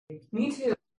Me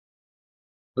too.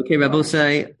 Okay,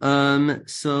 Rabosai.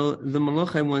 So the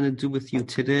malach I want to do with you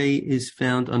today is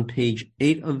found on page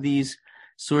 8 of these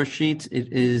source sheets.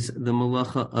 It is the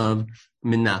malacha of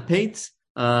menapet.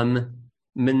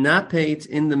 Menapet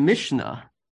in the Mishnah,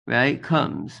 right,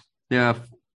 comes. There are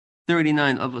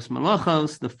 39 avos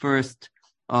malachos. The first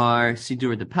are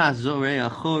Sidur de Pas, Zoreh,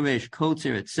 Choresh,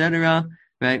 Kotzer, etc.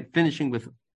 Right, finishing with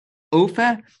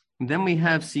Ofer. Then we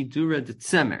have Sidura de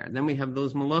Tzemer. Then we have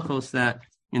those malachos that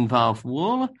involve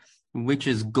wool, which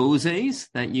is gozes,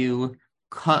 that you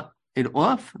cut it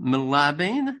off,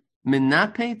 melabein,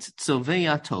 menapet,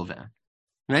 tzoveya tova.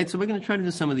 Right? So we're going to try to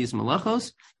do some of these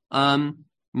malachos.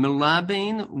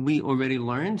 Melabein, we already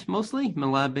learned mostly.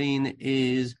 Melabein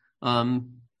is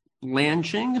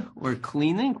blanching or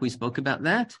cleaning. We spoke about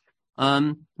that.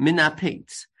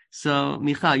 Menapet. So,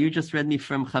 Michal, you just read me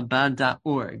from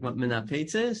Chabad.org what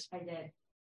menapet is? I did.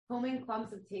 Combing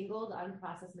clumps of tangled,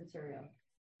 unprocessed material.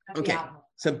 Okay,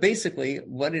 so basically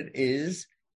what it is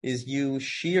you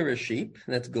shear a sheep,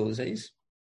 that's gozes.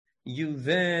 You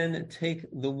then take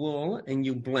the wool and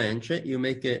you blanch it, you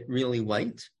make it really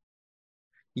white.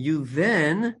 You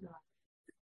then,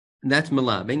 that's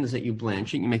melabing, is that you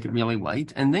blanch it, you make it really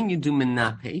white. And then you do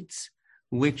menapet,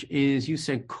 which is, you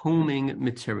said combing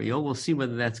material. We'll see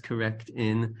whether that's correct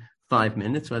in 5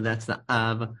 minutes, whether that's the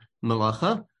Av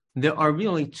Malacha. There are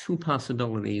really two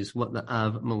possibilities what the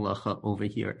Av Malacha over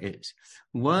here is.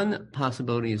 One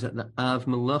possibility is that the Av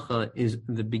Malacha is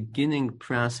the beginning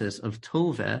process of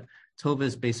Toveh. Toveh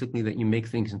is basically that you make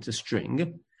things into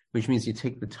string, which means you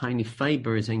take the tiny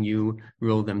fibers and you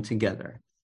roll them together.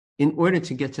 In order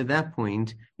to get to that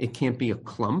point, it can't be a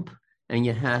clump, and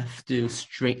you have to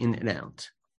straighten it out.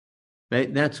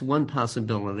 Right? That's one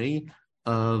possibility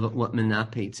of what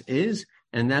menapet is.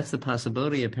 And that's the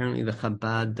possibility, apparently, the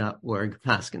Chabad.org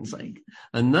paskins like.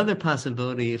 Another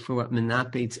possibility for what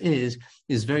menapet is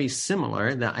very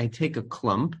similar, that I take a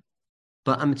clump,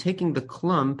 but I'm taking the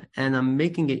clump and I'm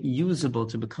making it usable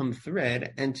to become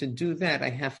thread. And to do that,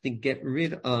 I have to get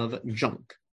rid of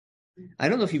junk. I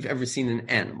don't know if you've ever seen an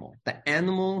animal. The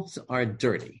animals are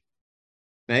dirty,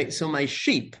 right? So my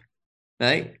sheep,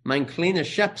 right, mein kleiner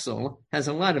Schepsel, has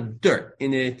a lot of dirt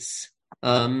in its,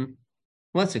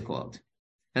 what's it called?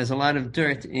 Has a lot of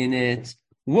dirt in its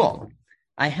wool.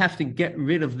 I have to get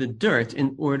rid of the dirt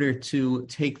in order to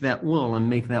take that wool and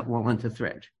make that wool into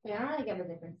thread. Yeah, I don't really get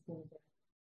the difference between the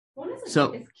One is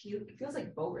So it's cute. It feels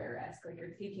like Borer-esque, like you're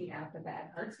taking out the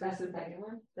bad parts. That's the second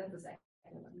one. That's the second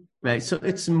one. right, so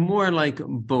it's more like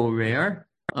Borer.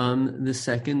 The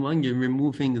second one, you're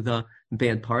removing the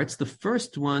bad parts. The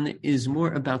first one is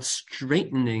more about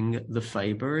straightening the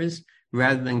fibers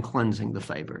rather than cleansing the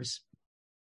fibers,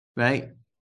 right?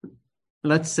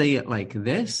 Let's say it like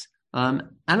this. I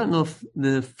don't know if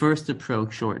the first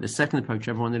approach or the second approach,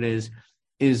 whichever one it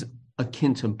is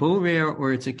akin to borer,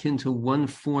 or it's akin to one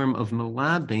form of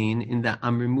melabein in that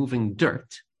I'm removing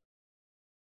dirt.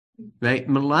 Right?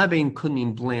 Melabein could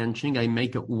mean blanching. I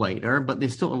make it whiter, but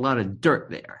there's still a lot of dirt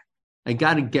there. I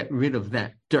got to get rid of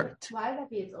that dirt. Why would that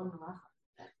be its own malacha?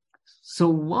 So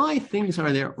why things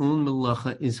are their own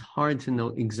malacha is hard to know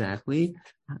exactly.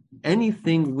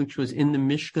 Anything which was in the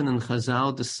Mishkan and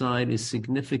Chazal decide is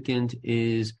significant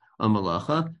is a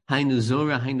malacha. Hainu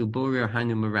Zorah, Hainu Borer,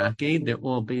 Hainu Merake, they're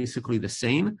all basically the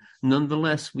same.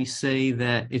 Nonetheless, we say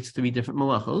that it's 3 different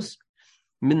malachos.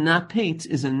 Menapet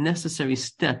is a necessary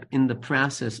step in the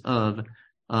process of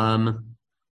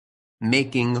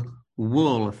making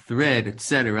wool, thread,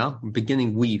 etc.,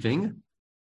 beginning weaving.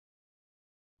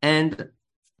 And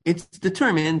it's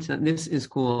determined that this is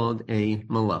called a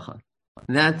malacha.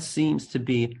 That seems to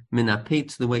be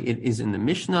menapet the way it is in the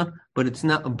Mishnah, but it's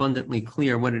not abundantly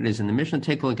clear what it is in the Mishnah.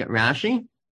 Take a look at Rashi.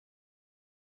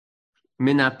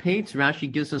 Menapet,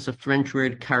 Rashi gives us a French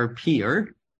word, carpir,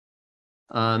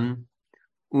 umashma'o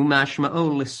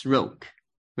lisrok,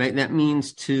 right? That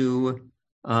means to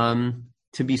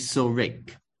be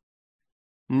sorek.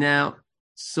 Now,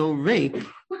 sorek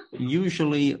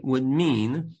usually would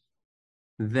mean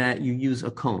that you use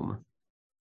a comb.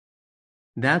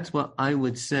 That's what I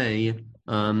would say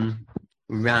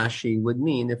Rashi would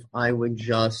mean if I would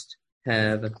just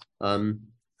have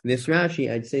this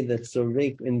Rashi. I'd say that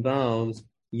sorek involves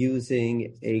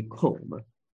using a comb.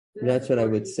 That's what I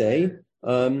would say.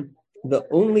 The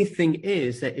only thing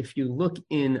is that if you look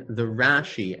in the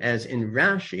Rashi, as in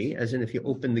if you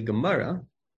open the Gemara,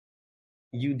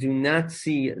 you do not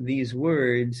see these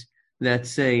words that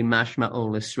say mashma'o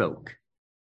lisrok.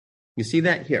 You see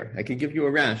that here? I could give you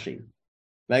a Rashi.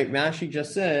 Right? Rashi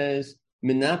just says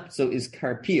menapzo is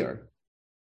karpir.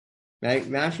 Right?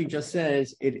 Rashi just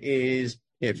says it is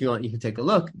If you want, you can take a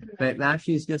look. But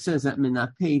Rashi just says that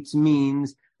menapetz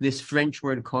means this French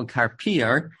word called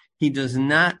carpir. He does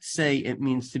not say it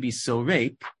means to be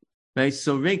sorek, right?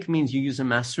 Sorek means you use a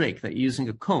masrek, that you're using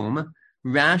a comb.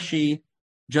 Rashi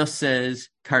just says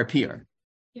carpir.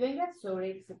 Do you think that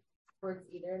sorek supports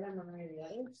either of them or one or the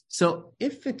other? So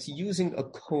if it's using a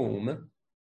comb,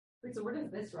 Wait, so where does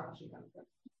this Rashi come from?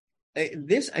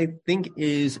 this I think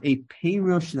is a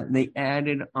perush that they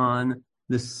added on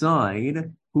the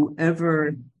side.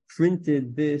 Whoever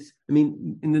printed this, I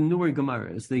mean, in the newer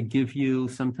Gemaras, they give you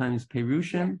sometimes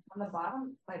perushim. On the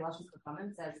bottom, by Lashon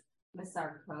Chachamim says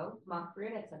Misarko,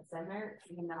 Machrid, it's a Zemer,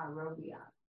 Yina Robia.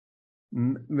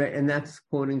 And that's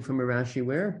quoting from a Rashi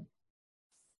where?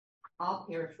 All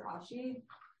Pirish Rashi.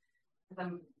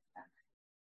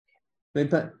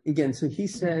 But again, so he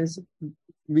says,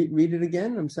 read it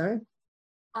again, I'm sorry.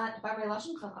 By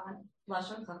Lashon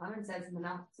Chachamim says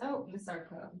Menachzo,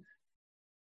 Misarko.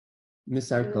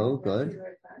 Misarko, good.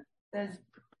 Says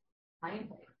Rashi.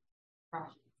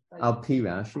 Al Pi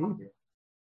Rashi.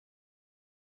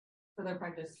 So they're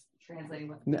probably just translating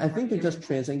what I think they're just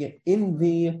translating it. In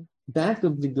the back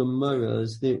of the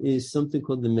Gemaras, there is something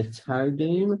called the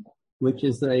Metargim, which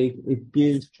is like, it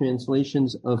gives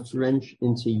translations of French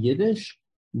into Yiddish,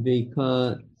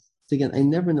 because, again, I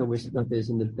never know where stuff is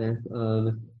in the back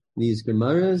of these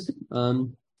Gemaras. If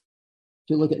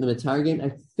you look at the Metargim,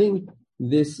 I think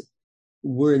this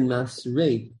word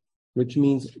masrek, which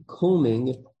means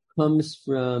combing, comes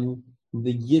from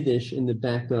the Yiddish in the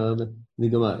back of the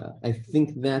Gemara. I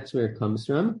think that's where it comes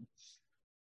from.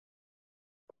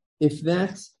 If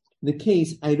that's the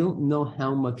case, I don't know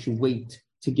how much weight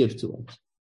to give to it.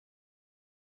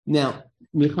 Now,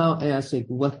 Michal asks, like,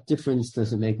 what difference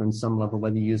does it make on some level,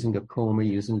 whether you're using a comb or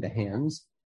using the hands?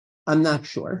 I'm not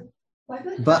sure.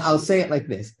 But I'll say it like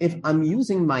this. If I'm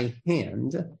using my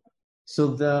hand, so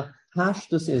the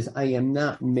pashtus is I am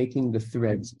not making the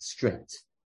threads straight.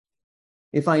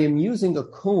 If I am using a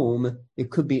comb, it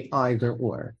could be either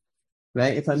or,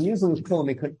 right? If I'm using a comb,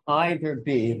 it could either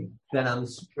be that I'm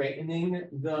straightening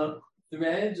the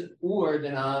threads or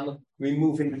that I'm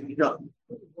removing the junk.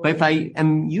 But if I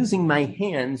am using my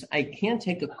hands, I can't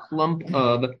take a clump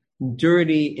of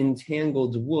dirty,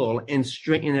 entangled wool and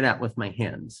straighten it out with my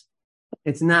hands.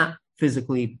 It's not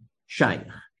physically shaykh.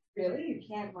 Really? You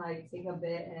can't take a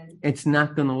bit and... It's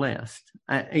not going to last.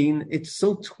 I mean, it's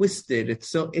so twisted.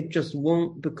 It just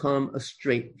won't become a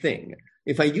straight thing.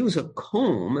 If I use a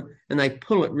comb and I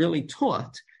pull it really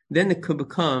taut, then it could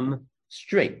become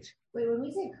straight. Wait, when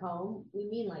we say comb, we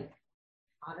mean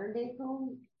modern day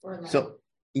comb? Or So,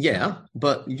 yeah,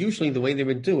 but usually the way they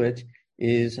would do it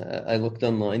is, I looked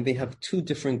online, they have two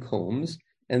different combs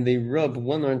and they rub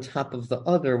one on top of the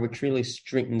other, which really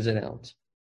straightens it out.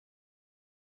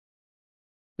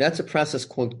 That's a process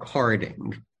called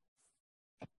carding.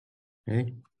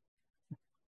 Okay.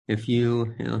 If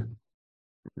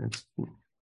that's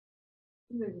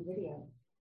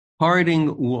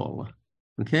carding wool.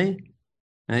 Okay.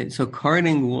 Right. So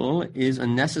carding wool is a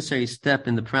necessary step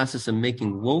in the process of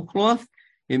making wool cloth.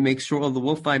 It makes sure all the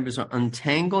wool fibers are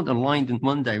untangled, aligned in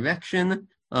one direction.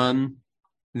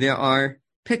 There are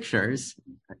pictures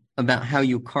about how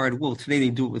you card wool. Today they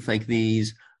do it with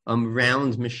these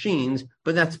round machines,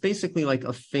 but that's basically like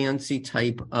a fancy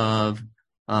type of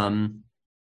comb,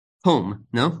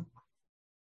 no?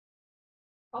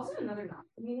 Also, another not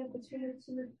between the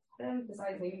two of them,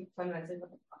 besides maybe fundamentally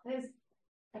what the thought is,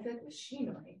 I feel like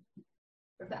machinery.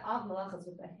 If the av malacha is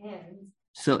with the hands.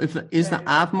 So if is the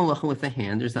av malacha with the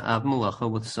hand, there's the av malacha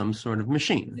with some sort of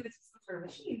machine. If it's some sort of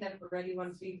machine, then already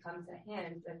once we come to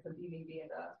hand, that could be maybe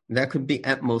that could be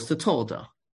at most a tolda,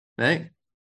 right?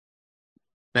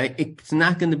 Right? It's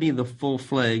not going to be the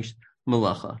full-fledged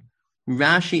malacha.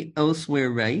 Rashi elsewhere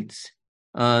writes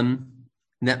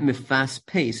that mifas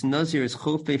pace, nazir is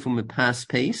chofei from mifas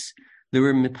pace. The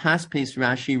word mifas pace,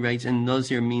 Rashi writes, and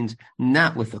nazir means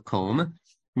not with a comb.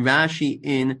 Rashi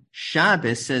in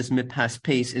Shabbos says mifas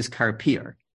pace is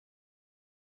karpir.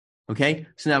 Okay?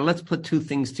 So now let's put two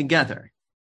things together.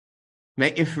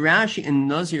 Right? If Rashi in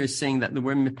nazir is saying that the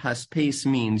word mifas pace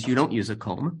means you don't use a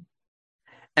comb,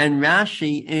 and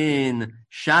Rashi in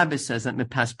Shabbos says that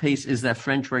mipas pace is that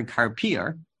French word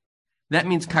karpir, that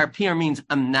means karpir means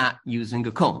I'm not using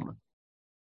a comb.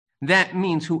 That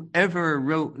means whoever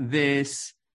wrote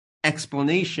this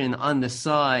explanation on the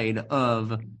side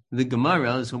of the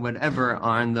Gemaras or whatever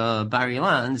on the Bar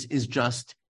Ilans is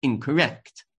just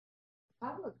incorrect.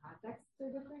 How the contexts are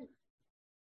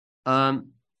different?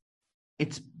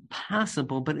 It's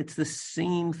possible, but it's the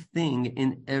same thing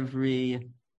in every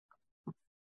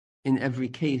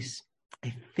case,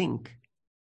 I think.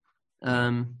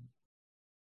 Rashi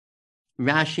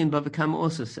and Bava Kama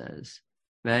also says,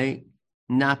 right?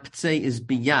 Naptse is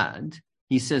biyad.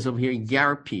 He says over here,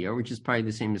 yarpir, which is probably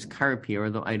the same as karpir,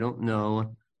 although I don't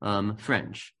know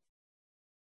French.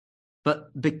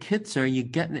 But bekitzer, you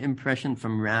get the impression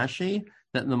from Rashi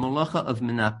that the malacha of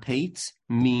menapetz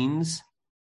means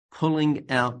pulling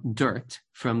out dirt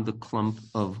from the clump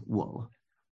of wool.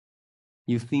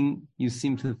 You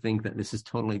seem to think that this is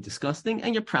totally disgusting,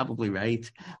 and you're probably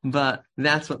right, but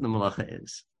that's what the malacha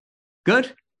is.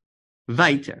 Good?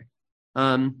 Weiter.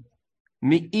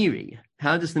 Meiri.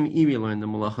 How does the Meiri learn the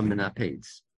malacha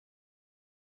menapetz?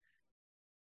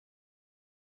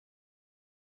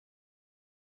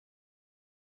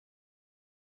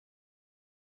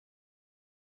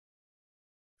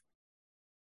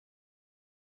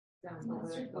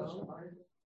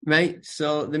 Right?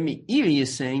 So the Meiri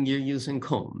is saying you're using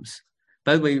combs.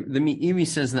 By the way, the Meiri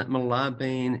says that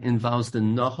Malabain involves the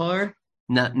Nahar,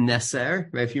 not Neser.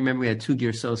 Right? If you remember, we had two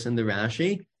girsos in the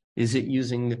Rashi. Is it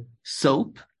using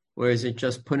soap or is it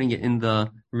just putting it in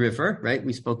the river? Right?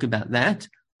 We spoke about that.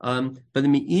 But the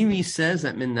Meiri says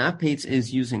that menapetz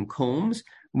is using combs,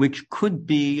 which could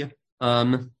be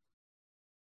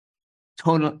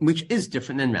which is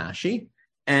different than Rashi.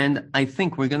 And I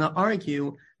think we're going to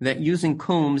argue that using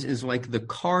combs is like the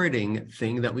carding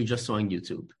thing that we just saw on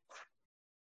YouTube.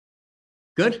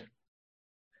 Good?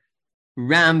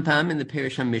 Rambam in the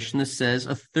Perish HaMishnah says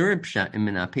a third pshat in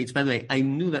menapetz. By the way, I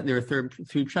knew that there are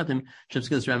three pshatim just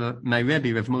because my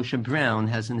Rebbe, Rav Moshe Brown,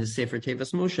 has in his Sefer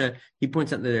Tevas Moshe, he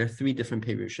points out that there are three different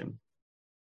perushim.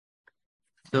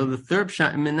 So the third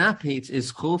pshat in menapetz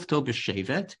is chovto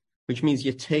b'shevet, which means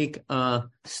you take a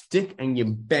stick and you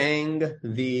bang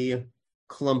the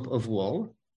clump of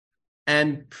wool.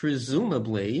 And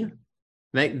presumably,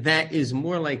 right, that is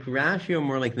more like Rashi or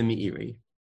more like the Meiri.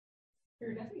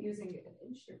 You're definitely using an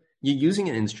instrument. You're using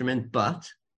an instrument, but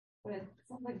it's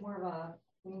not like more of a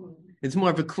cleaning. It's more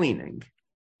of a cleaning,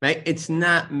 right? It's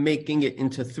not making it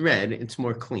into thread, it's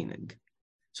more cleaning.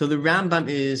 So the Rambam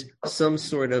is some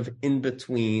sort of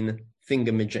in-between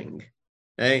thingamajig,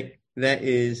 right? That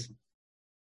is,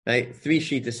 right, three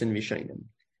shittas in Rishonim.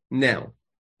 Now,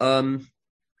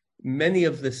 many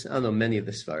of the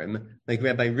Svarim, like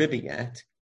Rabbi Ribiyat,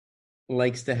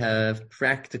 likes to have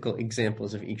practical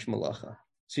examples of each malacha.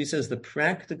 So he says the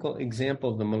practical example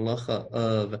of the malacha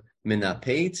of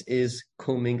menapetz is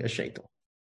combing a sheitel.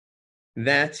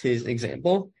 That's his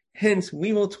example. Hence,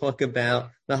 we will talk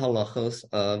about the halachos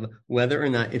of whether or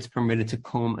not it's permitted to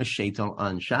comb a sheitel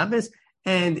on Shabbos,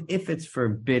 and if it's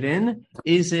forbidden,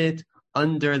 is it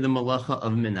under the malacha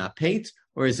of menapetz,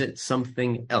 or is it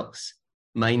something else?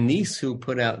 My niece, who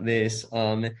put out this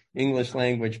English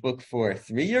language book for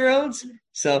 3-year-olds,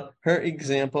 so her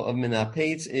example of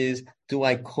menapetz is, do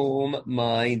I comb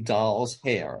my doll's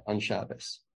hair on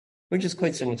Shabbos? Which is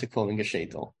quite similar to combing a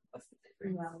sheitel.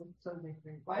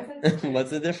 Why is that? What's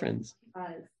the difference?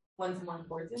 One's more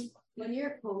important. When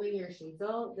you're combing your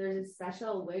sheitel, there's a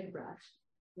special wig brush.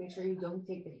 Make sure you don't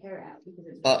take the hair out because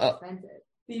it's really expensive.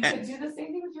 You could do the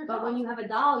same thing with your doll. But when you have a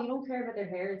doll, you don't care about their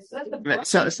hair. Right.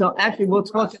 So actually, we'll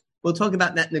talk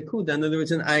about that nakuda. In other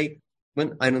words, when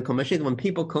I don't comb my sheitel, when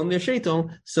people comb their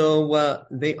sheitel, so what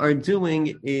they are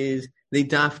doing is they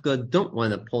dafka don't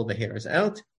want to pull the hairs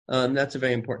out. That's a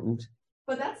very important.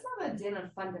 But that's not a din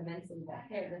of fundamentally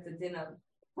the hair. That's a din of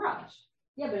brush.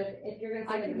 Yeah, but if you're going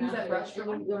to say I can use that brush for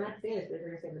you don't have to say this, but if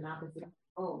you're going to say the mouth is a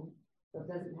comb, so it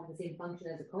doesn't have the same function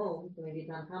as a comb, so maybe it's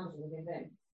not accomplishing the same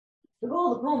thing. The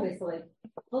goal of the comb is to like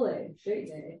pull it and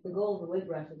straighten it. If the goal of the wig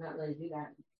brush is not really do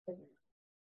that.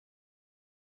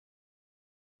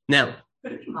 Now,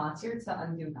 could it be easier to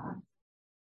undo knots?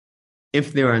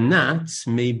 If there are knots,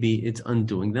 maybe it's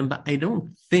undoing them, but I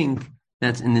don't think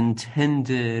that's an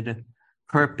intended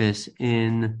purpose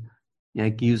in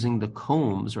like using the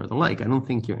combs or the like. I don't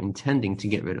think you're intending to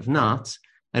get rid of knots.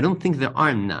 I don't think there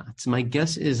are knots. My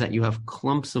guess is that you have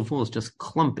clumps of wool. It's just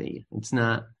clumpy. It's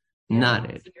not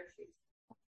knotted.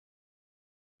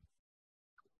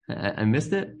 I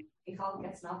missed it?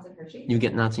 You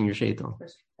get knots in your sheitel.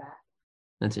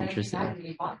 That's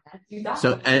interesting.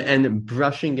 So, and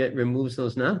brushing it removes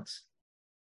those knots?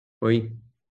 Or it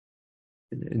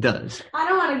does? I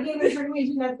don't want to give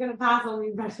information that's going to pass on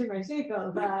me brushing my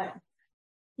sheitel, but...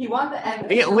 You want the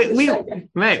evidence. Yeah,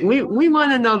 we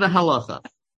want to know the halacha.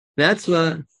 That's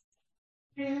what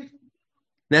we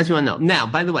want to know. Now,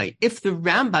 by the way, if the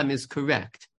Rambam is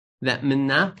correct that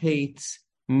menapetz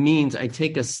means I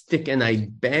take a stick and I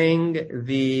bang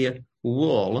the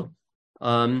wool,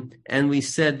 and we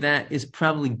said that is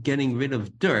probably getting rid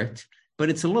of dirt, but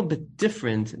it's a little bit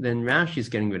different than Rashi's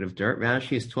getting rid of dirt.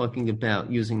 Rashi is talking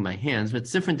about using my hands, but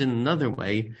it's different in another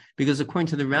way, because according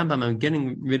to the Rambam, I'm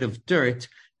getting rid of dirt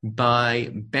by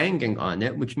banging on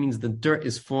it, which means the dirt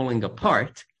is falling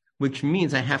apart, which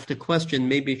means I have to question,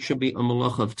 maybe it should be a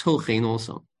malacha of tochein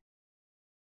also.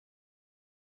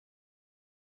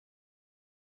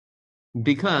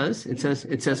 Because it says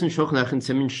in Shulchan Aruch and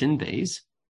Siman Shin Beis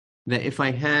that if I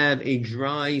have a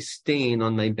dry stain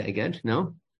on my beged,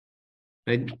 no?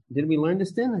 Right? Did we learn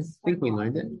this then? I think we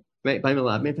learned it. Right, by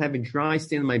Malab. If I have a dry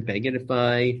stain on my beged, if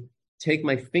I take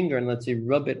my finger and let's say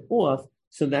rub it off,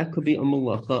 so that could be a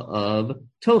malacha of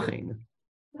tochein.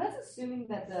 That's assuming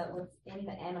that what's in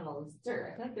the animal is dirt.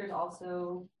 I feel like there's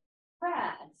also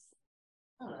grass.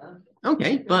 I don't know.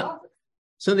 Okay, but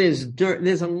so there's dirt.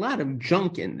 There's a lot of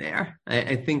junk in there.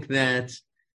 I think that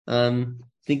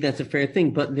that's a fair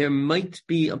thing, but there might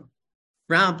be a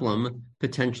problem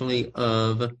potentially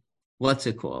of what's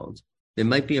it called? There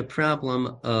might be a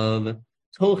problem of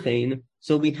tochein.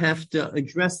 So we have to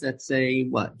address that. Say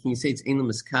what? Can you say it's einam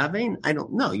miskavein? I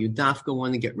don't know. You dafka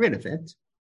want to get rid of it,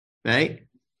 right?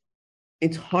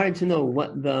 It's hard to know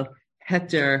what the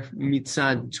heter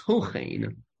mitzad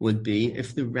tochein would be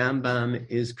if the Rambam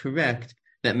is correct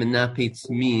that menapitz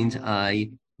means I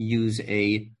use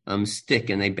a stick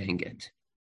and I bang it.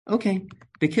 Okay.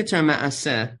 B'kitzar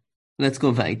ma'aseh. Let's go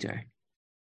weiter.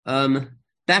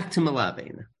 Back to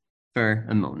Malabein for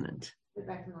a moment.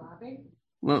 Back to Malabein?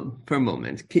 Well, for a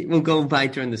moment. We'll go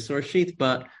weiter in the source sheet,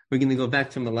 but we're going to go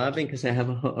back to Malabein because I have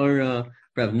a ha'ara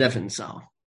Rav Nevensal.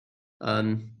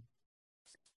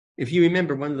 If you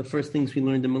remember, one of the first things we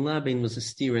learned in Malabein was a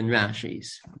steer in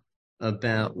Rashi's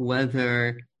about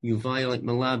whether you violate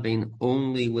Malabein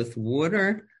only with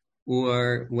water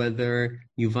or whether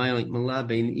you violate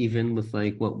Malabein even with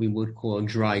like what we would call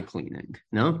dry cleaning.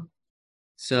 No?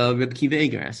 So Reb Kiva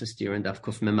Eger has a steer in Daf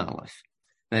Kuf Mem Aleph.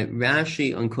 Right?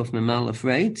 Rashi on Kuf Mem Aleph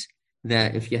writes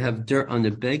that if you have dirt on the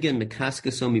beged,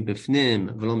 mekaskasomi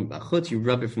b'fnim, v'lo b'achutz, you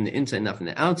rub it from the inside, not from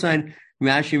the outside.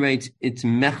 Rashi writes, it's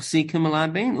mechsi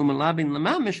k'malabein, u'malabein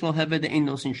lamamish lo heved ein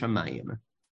nosin shamayim.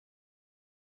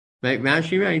 Right?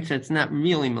 Rashi writes that's not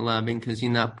really malabein because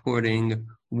you're not pouring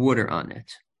water on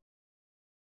it.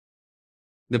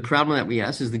 The problem that we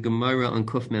ask is the Gemara on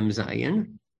Kuf Mem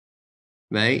Zayin,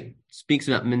 right? Speaks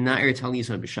about menair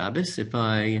talisa b'Shabbos. If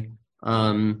I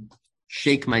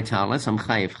shake my talis, I'm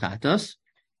chayiv chatos.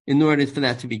 In order for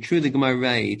that to be true, the Gemara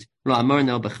writes, but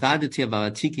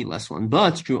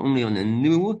it's true only on a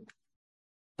new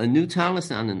talis,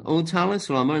 not on an old talis.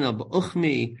 But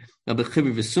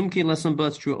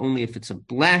it's true only if it's a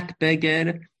black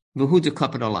beged.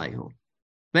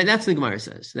 Right, that's the Gemara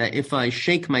says, that if I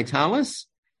shake my talis,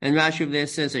 and Rashi over there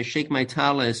says I shake my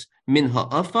talis min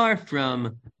ha'afar,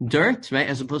 from dirt, right,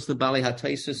 as opposed to the Bali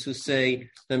HaTaisus who say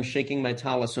that I'm shaking my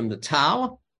talis from the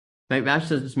tal. Right, Rashi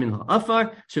says it's min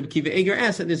ha'afar. So Kiva Eger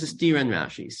asks that there's a steer in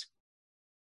Rashi's.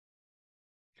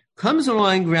 Comes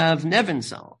along Rav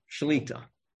Nevensal, Shalita,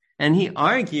 and he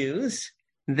argues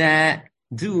that,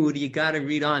 dude, you got to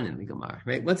read on in the Gemara,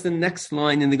 right? What's the next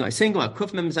line in the Gemara? Saying Gemara,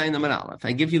 Kuf Mem Zayin Amar Aleph.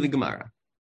 I give you the Gemara.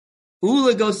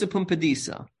 Ula goes to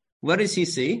Pumpadisa. What does he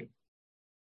see?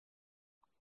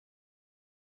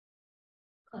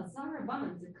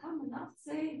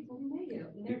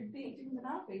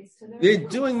 They're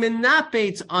doing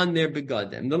menapates on their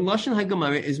begadim. The Lashon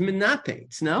HaGemara is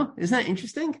menapates, no? Isn't that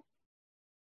interesting?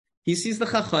 He sees the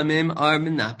Chachamim are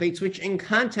menapates, which in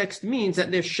context means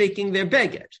that they're shaking their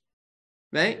beged,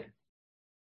 right?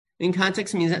 In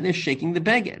context means that they're shaking the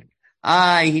beged.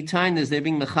 He timed as they're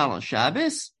being mechal on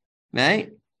Shabbos,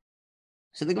 right?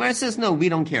 So the Gemara says, no, we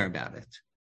don't care about it.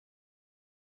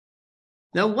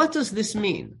 Now, what does this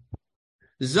mean?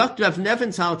 Zok Rav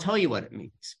Nevensal, I'll tell you what it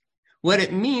means. What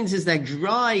it means is that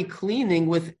dry cleaning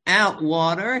without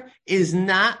water is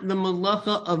not the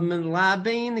malacha of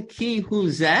melabein ki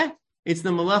huzeh. It's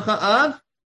the malacha of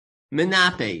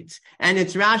menapates. And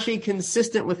it's Rashi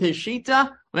consistent with his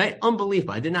shita, right?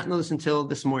 Unbelievable. I did not know this until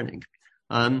this morning.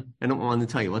 I don't want to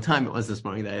tell you what time it was this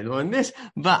morning that I learned this,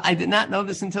 but I did not know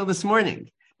this until this morning.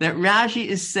 That Rashi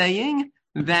is saying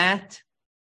that,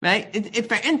 right? If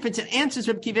for inference, it answers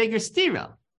Reb Kiva Eger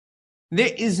stira.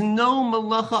 There is no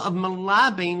malacha of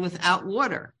malabein without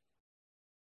water.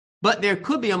 But there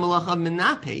could be a malacha of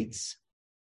menapates.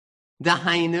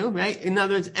 Dahainu, right? In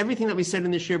other words, everything that we said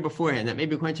in the shir beforehand, that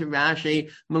maybe according to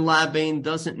Rashi, malabein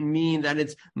doesn't mean that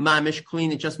it's mamish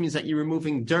clean, it just means that you're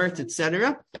removing dirt,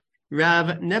 etc.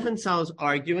 Rav Nevensal is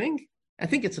arguing, I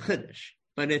think it's a chiddush,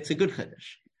 but it's a good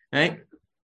chiddush, right?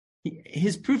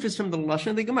 His proof is from the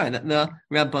Lashon of the Gemara, that the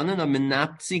Rabbanan are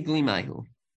menaptzi glimahu.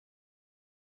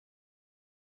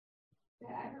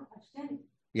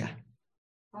 Yeah.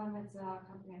 It's a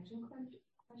comprehension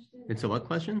question. It's a what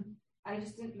question? I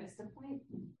just didn't miss the point.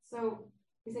 So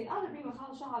you say, oh, they're being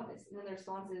Machal Shabbos, and then the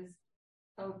response is,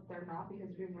 oh, they're not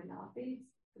because they're doing Menafes.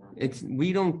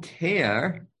 We don't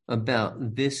care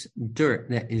about this dirt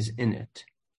that is in it.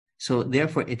 So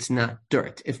therefore it's not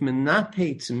dirt. If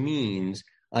Menafes means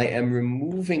I am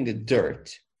removing the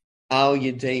dirt, al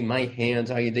yaday, my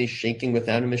hands, al yaday, shaking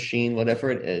without a machine,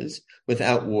 whatever it is,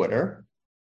 without water.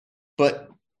 But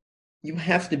you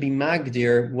have to be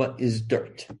magdir what is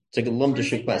dirt. It's like a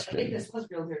lumdisha question. If this was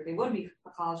real dirt, they would be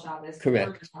Machal Shabbos.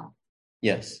 Correct.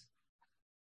 Yes.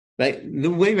 Right? The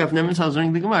way Rav Neman tells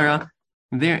during the Gemara,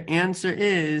 their answer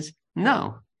is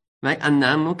no. Right?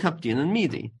 Anan lo kapdin and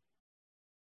midi.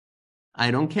 I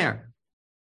don't care.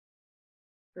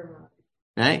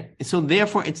 Right? So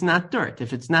therefore it's not dirt.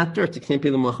 If it's not dirt, it can't be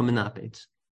the Melacha Menapetz.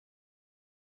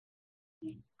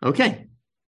 Okay.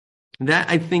 That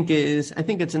I think it's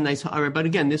a nice ha'ara, but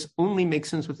again, this only makes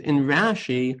sense within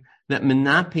Rashi that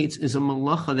Menapetz is a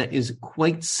malacha that is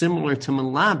quite similar to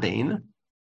Melabain,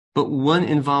 but one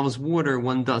involves water,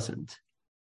 one doesn't.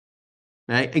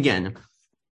 Right? Again,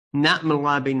 not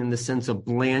Melabain in the sense of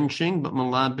blanching, but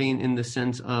Melabain in the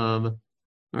sense of,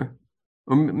 or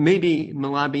maybe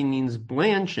Melabain means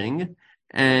blanching,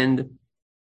 and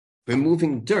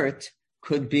removing dirt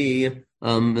could be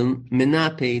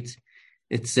Menapetz,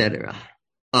 etc.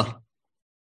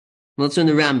 Let's turn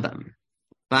to Rambam,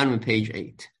 bottom of page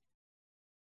 8.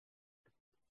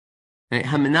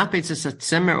 Hamenapetz es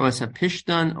hatzemer or es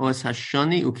hapishtan or es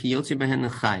hashoni ukiyotzi behen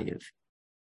chayiv.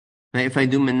 If I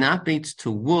do menapetz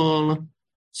to wool,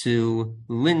 to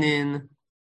linen,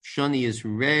 shoni is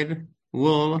red,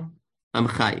 wool, I'm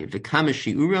chayiv. V'kama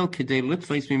shi'uro k'dei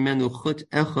litfais mimenu chut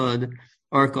echad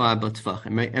arko abat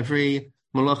tvachim. Right, every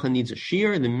malacha needs a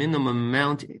shear. The minimum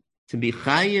amount to be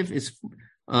chayiv is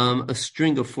a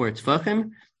string of 4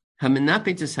 tvachim.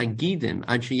 Hamenapetz es hagidim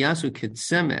ad sheyasu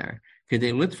kitzemer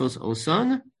k'dei litvos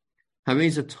osan.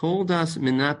 Hareza told us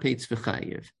menapetz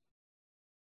v'chayiv.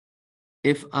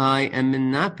 If I am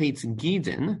menapetz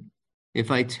gidin,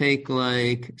 if I take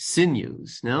like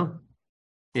sinews, no?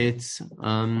 It's,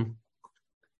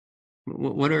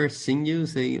 what are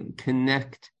sinews? They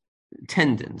connect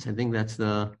tendons. I think that's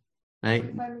the,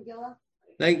 right?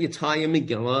 Like you tie a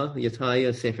Megillah, you tie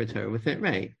a Sefer Torah with it,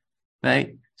 right?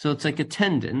 Right? So it's like a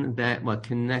tendon that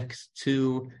connects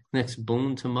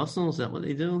bone to muscle. Is that what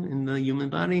they do in the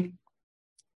human body?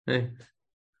 Right?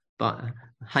 But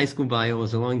high school bio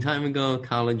was a long time ago.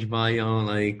 College bio,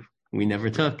 we never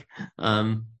took.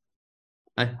 I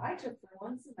took for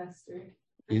one semester.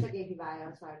 I took AP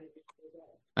bio, so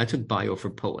I took bio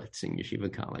for poets in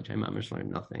Yeshiva College. I almost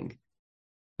learned nothing.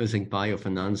 It was like bio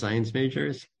for non-science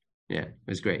majors. Yeah, it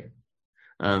was great.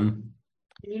 You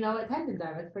know what tendons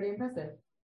are? That's pretty impressive.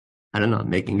 I don't know. I'm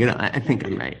making it up. I think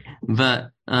I'm right. But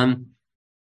the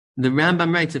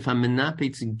Rambam writes, if I'm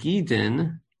menapetz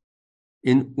gidin,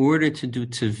 in order to do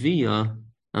teviyah,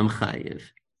 I'm chayiv.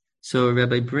 So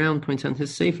Rabbi Brown points out in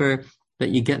his sefer that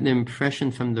you get the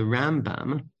impression from the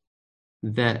Rambam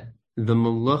that the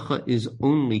malacha is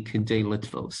only kedei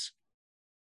litvos.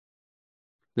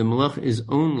 The malacha is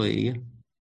only,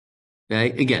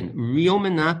 right? Again, real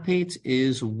menapetz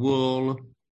is wool,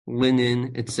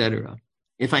 linen, etc.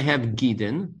 If I have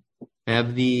gidin, I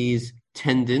have these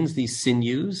tendons, these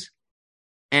sinews,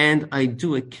 and I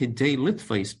do a kedei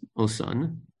litvos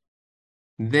osan,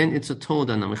 then it's a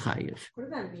toda namachayiv. What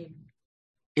does that mean?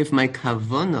 If my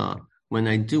kavana when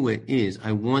I do it is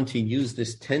I want to use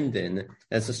this tendon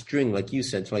as a string, like you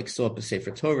said, to sew up a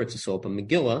Sefer Torah, to sew up a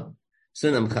Megillah,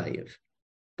 so then I'm chayiv.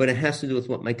 But it has to do with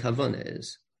what my kavana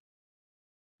is.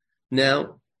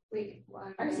 Now, wait,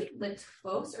 are you saying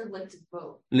litvos or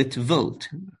litvot? Litvot,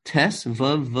 tes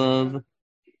vav vav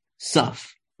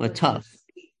saf, lataf.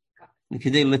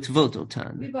 Kedei litvot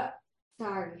otan. But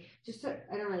sorry,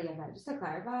 I don't really get that. Just to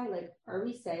clarify, are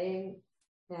we saying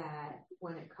that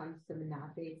when it comes to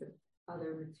menapetz of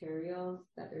other materials,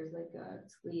 that there's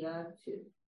a tliya to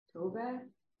toveh?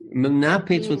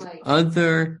 Menapetz with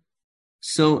other.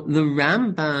 So the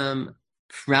Rambam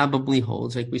probably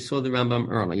holds, like we saw the Rambam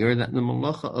earlier, that the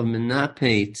malacha of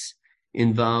menapetz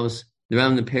involves, the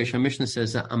Rambam in the Perish HaMishnah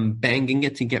says that I'm banging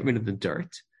it to get rid of the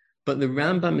dirt. But the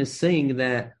Rambam is saying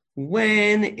that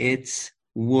when it's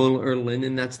wool or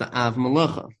linen, that's the av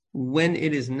malacha. When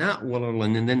it is not wool or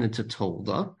linen, then it's a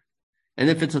tolda. And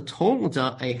if it's a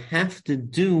tolda, I have to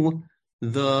do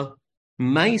the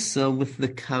maisa with the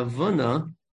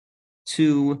kavana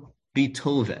to be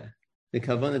toveh. The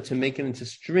kavana to make it into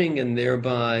string and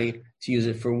thereby to use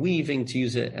it for weaving, to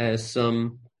use it as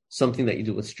something that you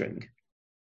do with string.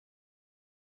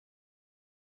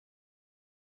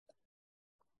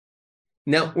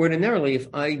 Now, ordinarily, if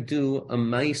I do a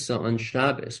Maisa on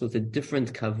Shabbos with a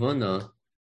different Kavana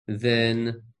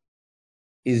than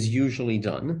is usually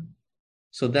done,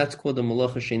 so that's called a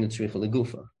Malacha Sheina Tzricha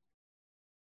Legufa.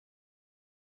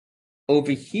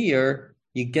 Over here,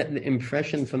 you get the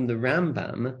impression from the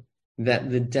Rambam that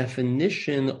the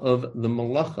definition of the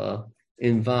Malacha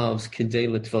involves Kedei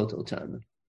L'Tvot Otan.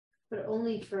 But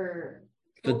only for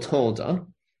The Tolda.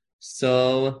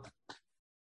 So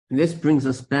this brings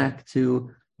us back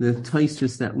to the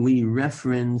Tosfos that we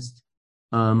referenced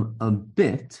a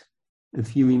bit.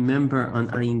 If you remember on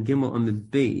Ayin Gimel on the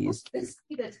base. This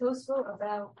be the Tosfot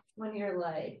about when you're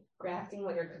like grafting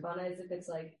what your kavana is, if it's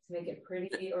like to make it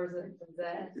pretty, or is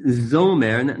that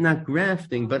Zomer, not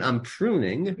grafting, but I'm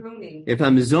pruning. If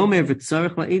I'm Zomer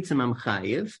v'tzarech la'etzim, I'm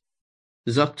chayiv.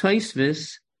 Zok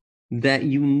Tosfos that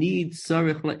you need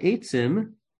tzarech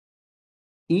la'etzim,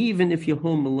 even if your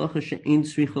whole malacha she'ein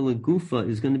tzricha legufa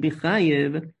is going to be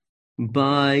chayiv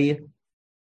by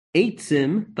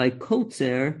eitzim, by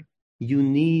kotzer, you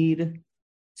need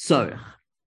tzarech.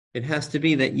 It has to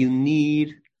be that you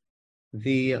need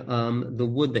the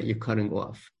wood that you're cutting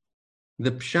off.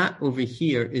 The pshat over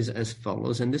here is as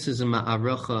follows, and this is a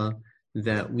ma'aracha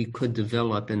that we could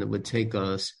develop, and it would take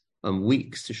us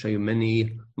weeks to show you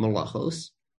many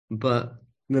malachos. But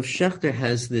Rav Shechter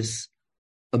has this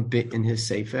a bit in his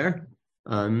sefer.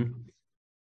 The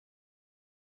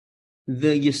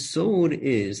yesod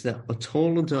is that a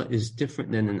tolda is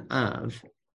different than an av,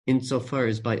 insofar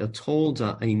as by a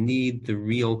tolda I need the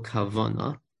real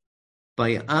kavana.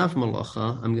 By av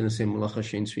malacha, I'm going to say malacha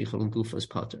shein tzricha l'gufa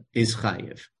pater is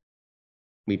chayiv.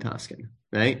 We paskin,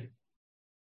 right?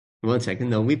 1 second.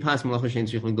 No, we pass malacha shein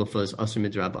tzricha l'gufa is asur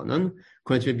midrabanan.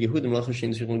 According to Rabbi Yehuda, malacha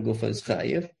shein tzricha l'gufa is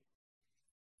chayiv.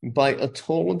 By a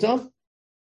tolda,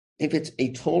 if it's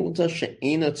a tolda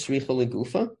she'ena tzricha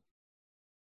l'gufa,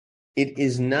 it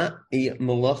is not a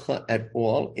malacha at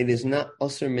all. It is not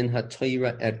asur min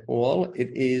ha'torah at all.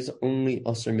 It is only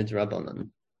asur midrabanan.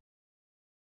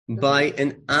 By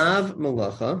an av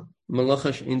malacha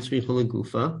she'en tzricha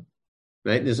legufa,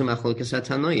 right? There's a machlokas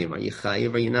hatanoim. Are you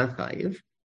chayiv? Are you not chayiv?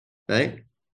 Right?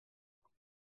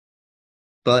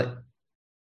 But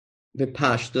the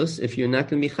pashtus, if you're not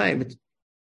going to be chayiv,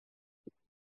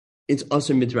 it's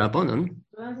asur midrabanan.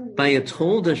 By a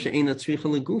tolda she'en tzricha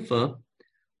legufa,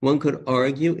 one could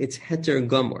argue it's heter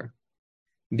gomor,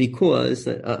 because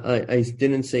I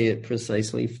didn't say it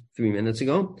precisely 3 minutes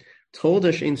ago.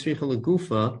 Tolda she'en tzricha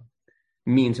legufa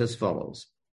means as follows.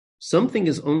 Something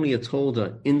is only a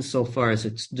tolda insofar as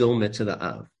it's dome to the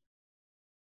av.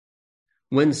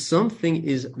 When something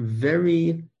is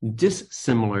very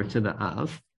dissimilar to the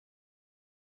av,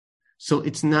 so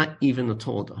it's not even a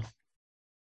tolda.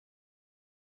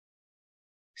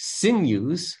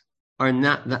 Sinews are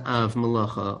not the av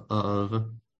malacha of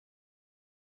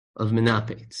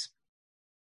menapets.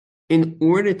 In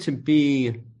order to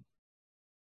be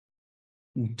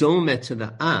dome to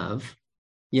the av,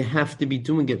 you have to be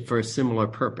doing it for a similar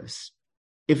purpose.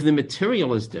 If the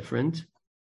material is different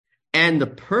and the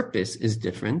purpose is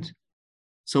different,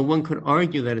 so one could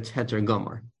argue that it's heter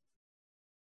gomor.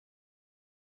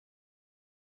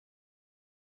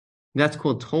 That's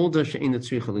called tolda she'ena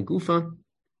tzricha legufa.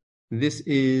 This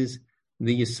is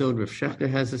the Yesod. Rav Shechter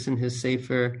has this in his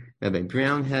sefer. Rabbi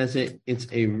Brown has it. It's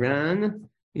a ran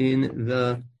in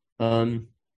the 14th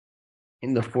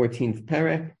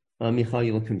perek. Michal,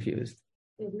 you look confused.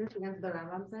 Is this against the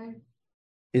Rambam thing?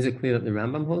 Is it clear that the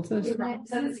Rambam holds this? He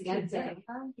says against it.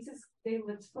 He says kedei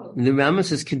l'tvot. The Rambam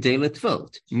says kedei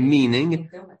l'tvot, meaning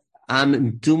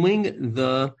I'm doing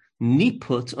the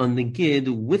niput on the gid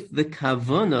with the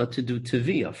kavana to do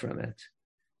teviyah from it.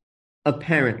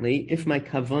 Apparently, if my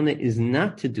kavana is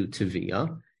not to do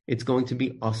teviyah, it's going to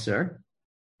be aser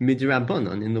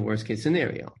midrabanan in the worst case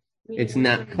scenario. It's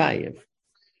not chayiv.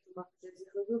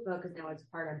 Because now it's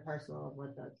part and parcel of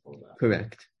what that's told us.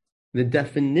 Correct. The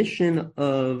definition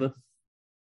over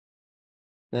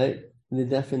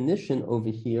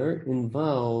here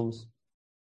involves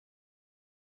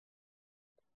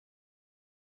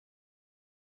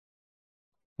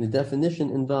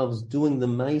doing the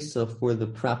maisa for the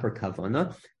proper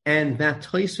kavana, and that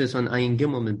Tosfos on Ayin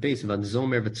Gimel and base about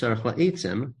zomer v'tzarech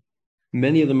la'etzim.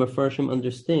 Many of the Mefarshim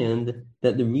understand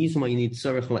that the reason why you need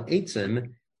tzarech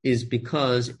la'etzim is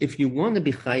because if you want to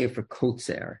be chayiv for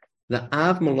kotzer, the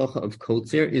av malacha of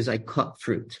kotzer is I cut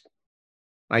fruit.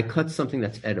 I cut something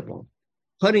that's edible.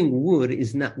 Cutting wood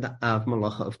is not the av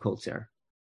malacha of kotzer.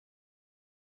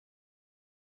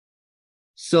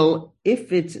 So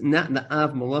if it's not the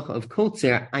av malacha of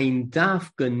kotzer, I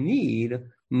dafka need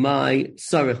my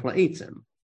tzarech la'etzim.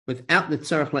 without the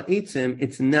tzarech la'itzim,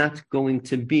 it's not going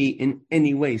to be in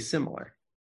any way similar.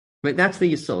 Right? That's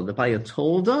the yisod. That by a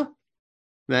tolda,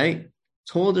 right?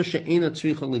 Tolda she'ena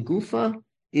tzricha legufa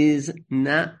is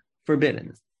not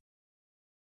forbidden.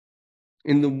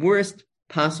 In the worst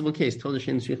possible case, tolda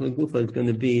she'ena tzricha legufa is going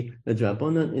to be a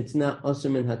drabonan. It's not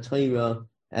asur min haTorah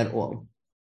at all.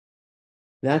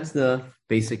 That's the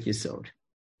basic yisod.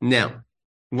 Now,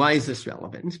 why is this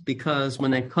relevant? Because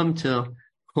when I come to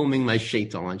combing my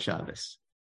sheitel on Shabbos,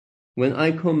 when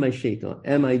I comb my sheitel,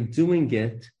 am I doing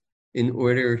it in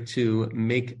order to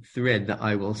make thread that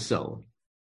I will sew?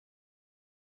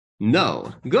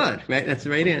 No. Good, right? That's the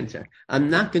right answer. I'm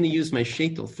not going to use my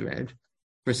sheitel thread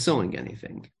for sewing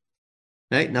anything.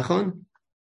 Right? Nachon?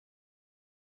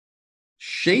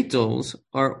 Sheitels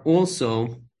are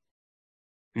also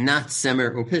not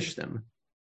semer or pishtim.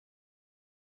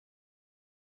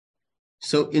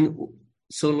 So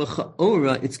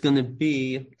l'cha'ora, it's going to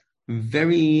be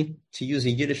very, to use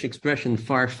a Yiddish expression,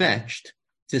 far-fetched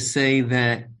to say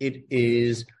that it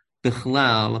is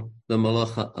bichlal, the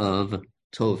malacha of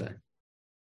Toveh,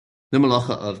 the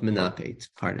malacha of Menapet,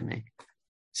 pardon me.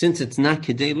 Since it's not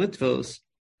Kedei Litvos,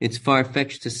 it's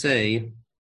far-fetched to say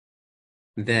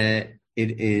that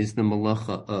it is the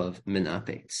malacha of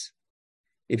Menapet.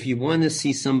 If you want to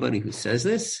see somebody who says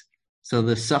this, so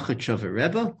the Sachatchover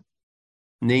Rebbe,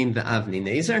 named the Avnei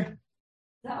Nezer.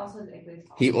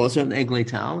 He also had Eglei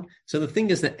Tal. So the thing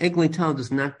is that Eglei Tal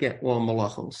does not get all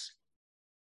malachos.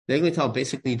 The Eglei Tal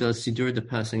basically does Sidur de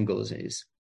Pas and Gozes.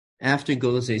 After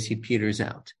Gozes, he peters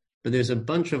out. But there's a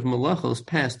bunch of malachos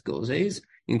past Gozes,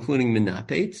 including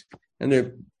Menapet, and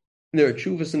there are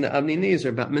chuvas in the Avnei Nezer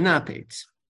about Menapet.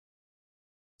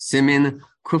 Simin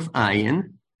Kuf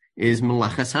Ayin is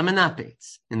Malachas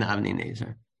HaMenapet in the Avnei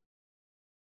Nezer.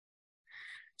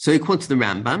 So he quotes the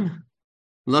Rambam,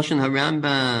 Lashon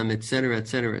HaRambam, etc.,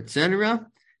 etc., etc.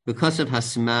 Because of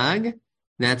Hasmag,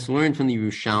 that's learned from the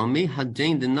Yerushalmi,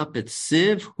 Hadain denapet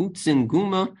siv, hutzin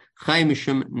guma, chay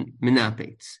mishum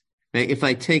menapetz. If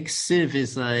I take siv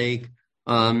is like,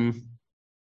 karcham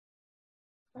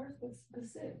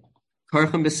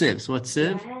b'siv. So what's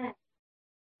siv?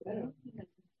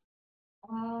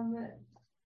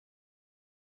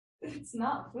 It's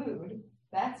not food.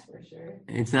 That's for sure.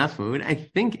 It's not food. I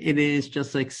think it is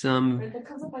just like some.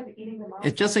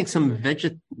 It's just like some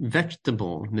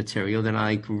vegetable material that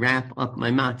I wrap up my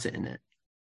matzah in it.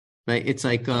 Right? It's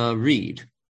like a reed.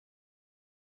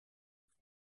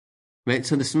 Right?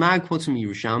 So the Smag quotes from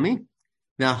Yerushalmi.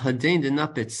 The Hadain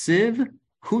denapet siv,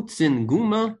 hutzin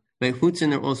guma. Right?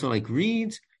 Hutzin are also like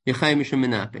reeds. Yechai mishum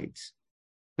menapetz.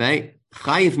 Right?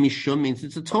 Chayiv mishum means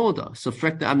it's a tolda. So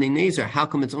frek the Avnei Nezer, how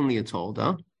come it's only a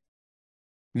tolda?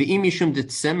 V'imishum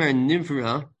detzemer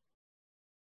nivra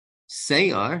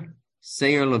seyar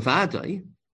levadai,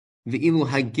 v'ilu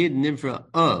hagid nivra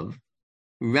of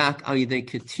rak al yidei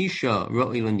ketisha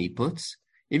ro'i l'niputs.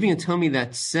 If you can tell me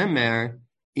that semer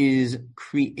is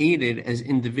created as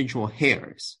individual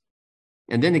hairs,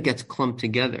 and then it gets clumped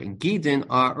together. Gidin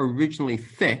are originally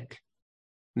thick,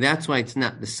 that's why it's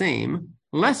not the same.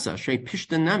 Lessa shrei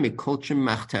pishtanami kolchem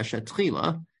machtesh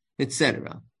atchila,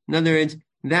 etc. In other words,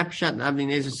 that pshat Avnei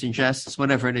Nezer suggests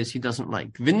whatever it is he doesn't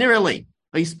like. Venerally,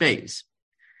 space.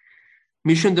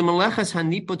 Mishum de malachas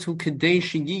hanipotu kedei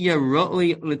shegiya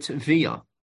ro'oi l'teviyah.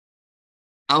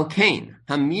 Al kain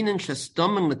haminin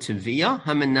shastomen l'teviyah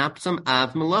hamenapsam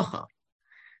av malacha.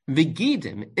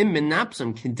 V'gidim im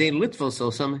menapsam kedei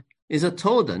litvososam is a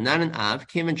toda, not an av,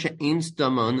 kevan she'ein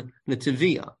stomon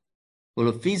l'teviyah. Well,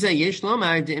 if Fiza Yesh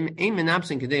Lomar Dim Ein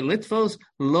Menapsin Kedei Litvos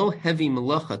Lo Heavy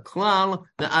Malacha Klal,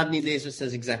 the Avnei Nezer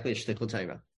says exactly a shtickle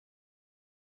Torah.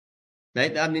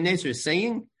 Right? The Avnei Nezer is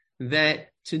saying that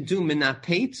to do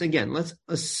menapetz, again, let's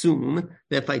assume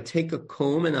that if I take a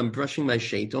comb and I'm brushing my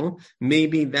sheitel,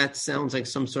 maybe that sounds like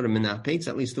some sort of menapetz,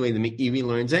 at least the way the Meiri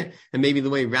learns it, and maybe the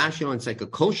way Rashi learns like a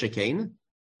kosher cane,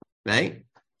 right?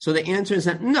 So the answer is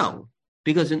that no,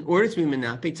 because in order to be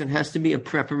menapetz, it has to be a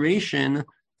preparation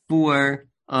for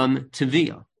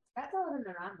Teviyah. That's all in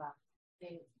the Rambam.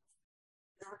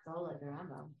 That's all in the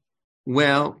Rambam.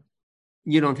 Well,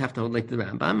 you don't have to hold like the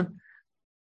Rambam.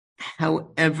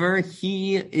 However,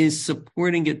 he is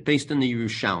supporting it based on the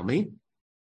Yerushalmi.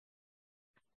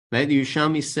 Right? The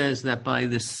Yerushalmi says that by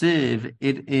the sieve,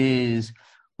 it is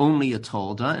only a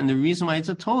tolda. And the reason why it's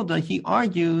a tolda, he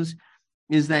argues,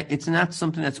 is that it's not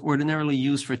something that's ordinarily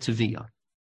used for Teviyah.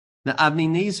 The Avnei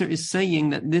Nezer is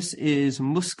saying that this is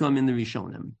muskam in the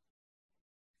Rishonim.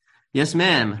 Yes,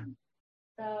 ma'am.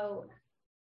 So,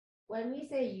 when we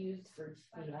say used for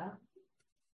tefillah,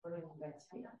 what do we mean by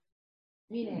tefillah?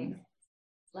 Meaning,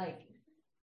 like,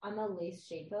 on the lace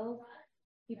sheitel,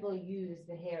 people use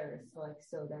the hairs to like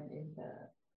sew them into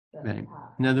the Right.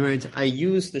 top. In other words, I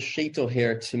use the sheitel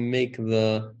hair to make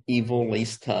the evil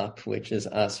lace top, which is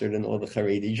answered in all the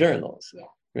Haredi journals. Yeah.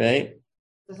 Right?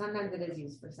 So sometimes it is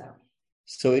used for sewing.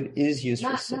 So it is used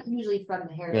not for sewing. Not usually from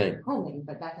the hair Right. that combing,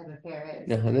 but that type of hair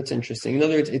is. That's interesting. In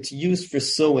other words, it's used for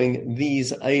sewing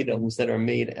these items that are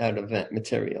made out of that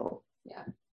material. Yeah.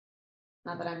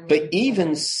 Not that I'm. But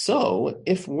even so,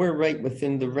 if we're right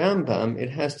within the Rambam, it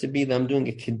has to be that I'm doing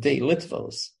a kidei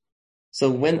litvos. So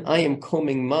when I am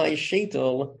combing my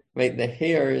sheitel, right, the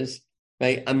hairs,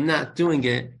 right, I'm not doing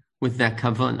it with that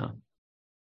kavana.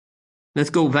 Let's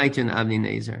go weiter in Avnei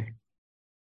Nezer.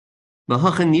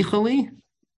 V'hachanichali,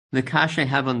 the kash I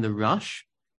have on the Rush.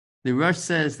 The Rush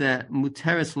says that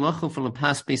muteres locho for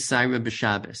lepas beisayra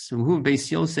b'Shabbos. Who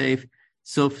beis Yosef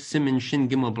sof simin shin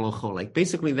gimel blocho. Like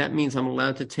basically that means I'm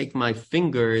allowed to take my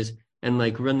fingers and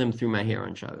like run them through my hair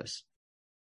on Shabbos.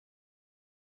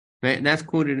 Right, that's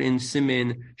quoted in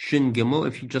Simin Shin Gimel.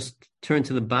 If you just turn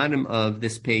to the bottom of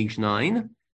this page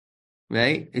 9,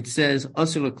 right, it says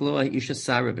Asur l'kloa isha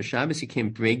sara b'Shabbos. You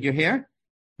can't braid your hair.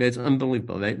 But it's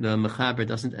unbelievable, right? The Mechaber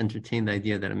doesn't entertain the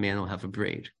idea that a man will have a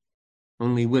braid.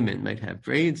 Only women might have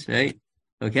braids, right?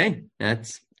 Okay,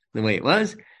 that's the way it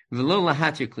was. V'lo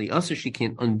lahatikli. Also, she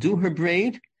can undo her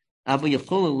braid. Avo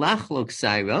yachola lachlok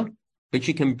saira, but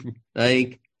she can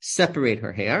like separate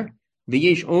her hair.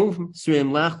 V'yesh ov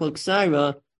srim lachlok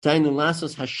saira tainu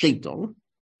lasos hashetol.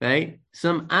 Right?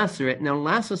 Some answer it. Now,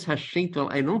 lasos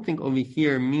hashetol, I don't think over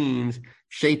here means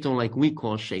sheitel like we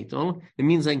call sheitel. It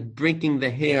means like breaking the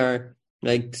hair,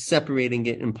 like separating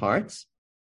it in parts.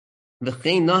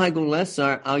 V'chein nahagol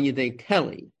lesar al yedei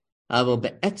keli, avo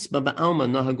be'etzba ba'alma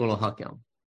nahagol hakel.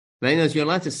 Right? As you're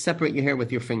allowed to separate your hair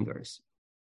with your fingers.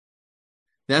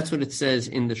 That's what it says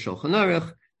in the Shulchan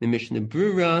Aruch. The Mishnah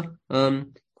Brura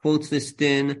quotes this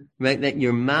din, right? That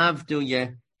you're mavdo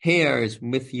your hairs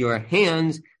with your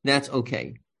hands. That's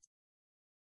okay.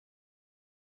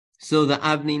 So the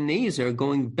Avnei Nezer,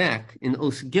 going back in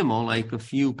Os Gimel, like a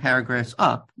few paragraphs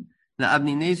up, the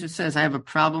Avnei Nezer says, I have a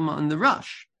problem on the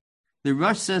Rush. The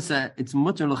Rush says that it's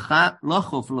mutter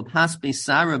l'chof l'pas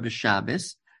beisara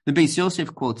b'Shabbos. The Beis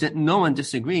Yosef quotes it. No one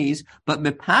disagrees, but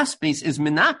bepas beis is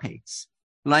menapetz,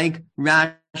 like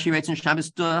Rashi writes in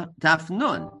Shabbos Daf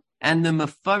Nun, and the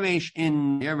Mefaresh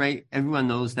in there, right? Everyone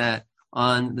knows that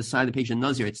on the side of the page of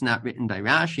Nazir, it's not written by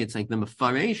Rashi. It's like the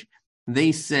Mefaresh.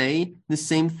 They say the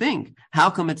same thing. How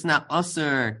come it's not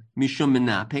Aser Mishum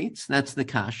Menapetz? That's the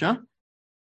Kasha.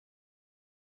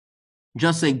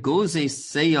 Just say Gozes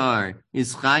Seyar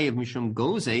is Chayev Mishum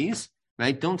Gozes,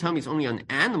 right? Don't tell me it's only on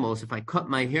animals. If I cut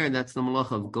my hair, that's the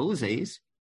Malach of Gozes.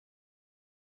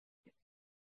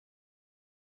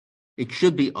 It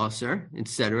should be Aser,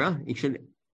 etc. It should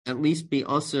at least be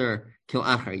Aser Kil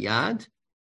Achar Yad.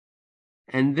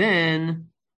 And then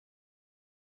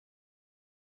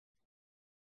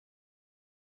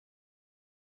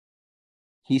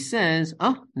he says,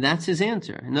 that's his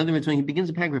answer. In other words, when he begins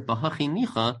a paragraph, B'hachi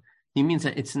Nicha, he means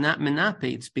that it's not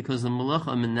menapetz because the malacha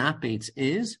of menapetz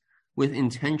is with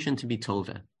intention to be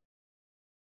tova.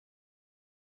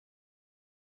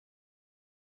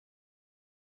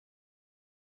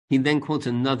 He then quotes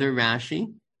another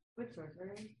Rashi. Which source,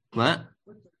 right? What?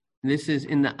 This is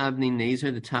in the Avnei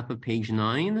Nezer, the top of page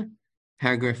 9,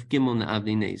 paragraph Gimel in the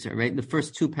Avnei Nezer, right? The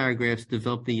first two paragraphs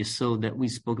develop the yesod that we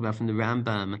spoke about from the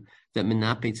Rambam, that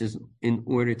menapetz is in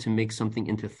order to make something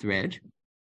into thread.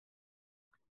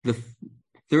 The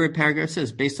third paragraph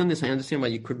says, based on this, I understand why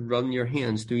you could run your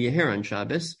hands through your hair on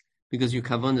Shabbos, because your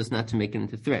kavanah is not to make it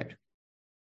into thread.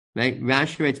 Right?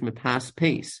 Rashi writes, mepas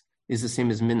pace is the same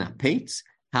as menapetz.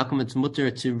 How come it's mutter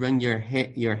to run your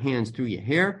hands through your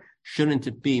hair? Shouldn't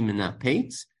it be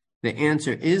menapetz? The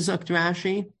answer is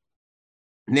Rashi.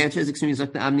 The answer is extremely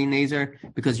Zok the Avnei Nezer,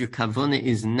 because your kavanah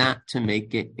is not to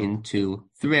make it into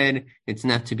thread. It's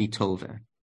not to be tova.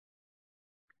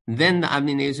 Then the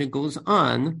Avnei Nezer goes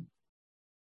on,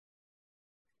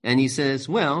 and he says,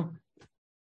 well,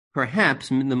 perhaps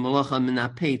the malacha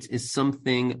menapetz is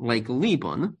something like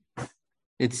libon,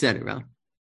 etc.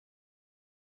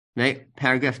 Right?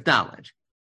 Paragraph Daled.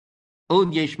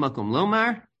 Od yesh makom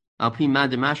lomar, al pi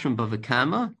madamashram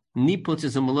bavakama, nipot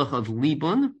is a malacha of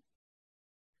libon,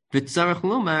 v'tzarech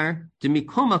lomar,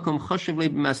 demikol makom choshev le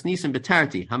b'masnisim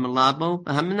betarti, hamalabo,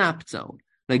 hamanapzo.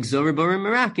 Like Zorobor and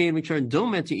Merakid, which are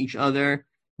doma to each other,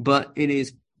 but it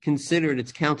is considered,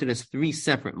 it's counted as three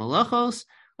separate malachos.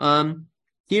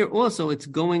 Here also, it's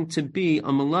going to be a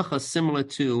malacha similar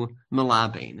to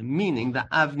Malabain, meaning the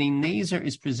Avnei Nezer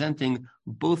is presenting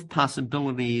both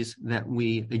possibilities that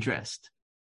we addressed.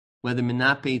 Whether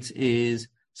menapetz is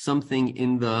something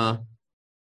in the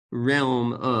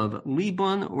realm of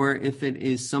libon or if it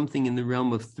is something in the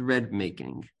realm of thread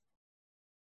making.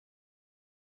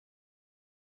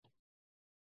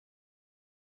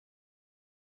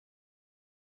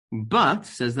 But,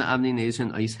 says the Avnei Nezer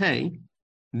and Eis Hey,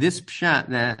 this pshat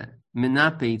that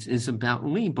menapetz is about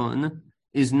libon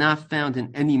is not found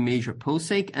in any major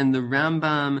posek, and the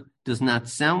Rambam does not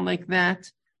sound like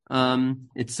that,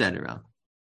 etc.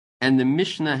 And the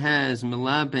Mishnah has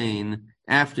melabain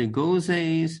after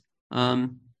gozes.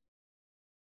 1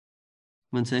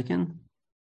 second.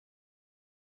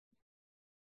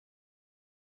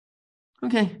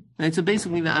 Okay, right, so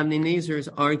basically the Avnei Nezer is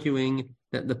arguing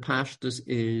that the pashtus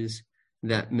is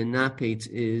that menapetz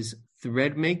is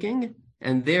thread making,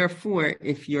 and therefore,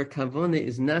 if your kavana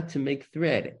is not to make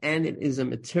thread, and it is a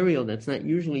material that's not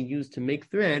usually used to make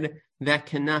thread, that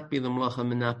cannot be the melacha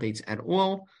menapetz at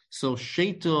all. So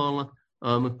sheitul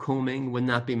combing would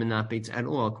not be menapetz at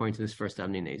all, according to this first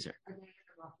Avnei Nezer.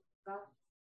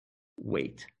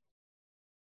 Wait.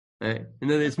 Right. In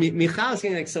other words, Michal is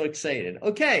getting like so excited.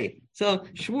 Okay, so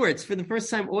Schwartz, for the first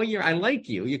time all year, I like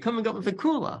you. You're coming up with a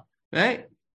kula, right?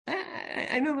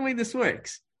 I know the way this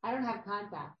works. I don't have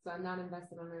contacts, so I'm not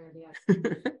invested on any of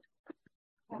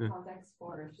I have contacts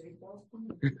for Sheitel.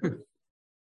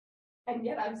 And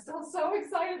yet I'm still so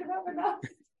excited about enough.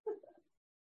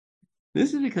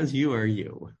 This is because you are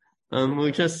you.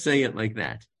 We'll just say it like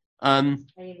that. Avnei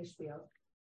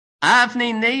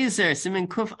Nezer, Siman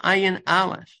Kuf Ayin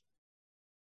Aleph,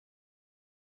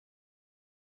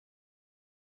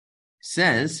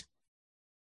 says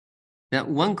that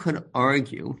one could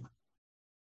argue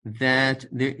that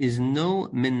there is no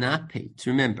menapetz.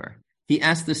 Remember, he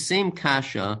asked the same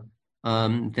kasha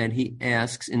that he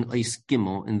asks in Eis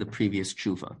Gimel in the previous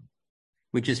tshuva,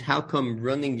 which is how come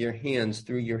running your hands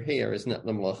through your hair is not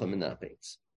the melacha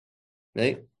menapetz,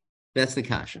 right? That's the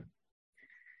kasha.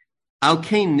 Al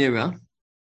Kain Nira,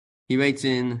 he writes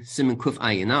in Siman Kuf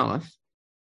Ayin Aleph,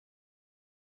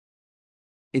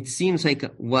 it seems like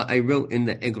what I wrote in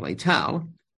the Eglei Tal,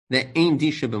 that Ein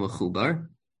Disha b'mechubar,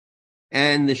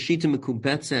 and the Shita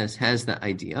Mekubetzes has the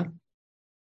idea.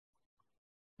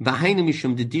 V'hainu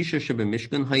mishum dedisha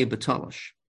shebemishkan haya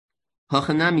betalosh.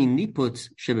 Hachanami niputz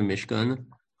shebemishkan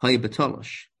haya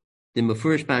betalosh. The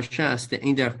mefurish b'ashas the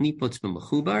ein derech niputz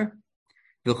b'mechubar.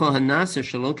 V'chol hanaser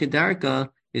shelo kedarka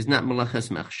is not melachas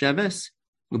machsheves.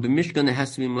 Ub'mishkan it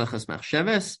has to be melachas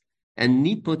machsheves. And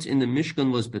niputz in the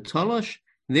mishkan was betalosh.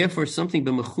 Therefore, something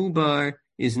b'mechubar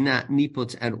is not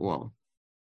niputz at all.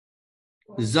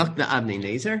 Zok the Avnei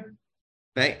Nezer,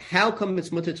 right? How come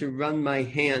it's mutter to run my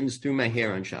hands through my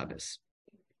hair on Shabbos?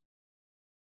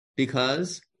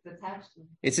 Because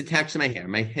it's attached to my hair.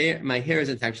 My hair is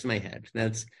attached to my head.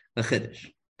 That's a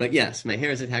chiddush. But yes, my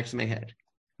hair is attached to my head.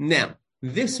 Now,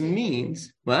 this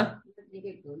means what?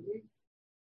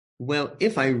 Well,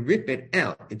 if I rip it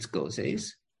out, it's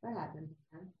gozes. That happens.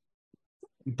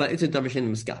 But it's a davar she'eino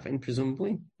miskafin,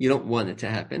 presumably. You don't want it to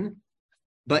happen.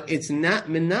 But it's not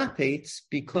menapetz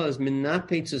because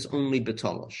menapetz is only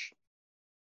betalosh,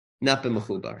 not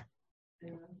b'mechubar.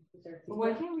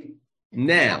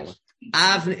 Now,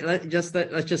 let's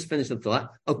just finish the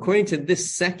thought. According to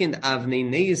this second Avnei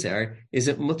Nezer, is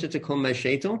it mutter to call my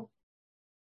sheitel?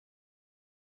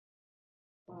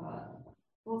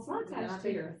 Well, it's not attached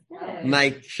to your head.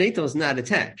 My sheitel is not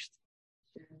attached.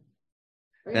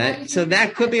 Right? So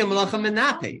that could be a melacha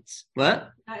menapetz.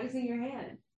 What? Not using your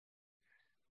hand.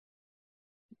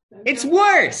 It's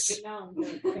worse.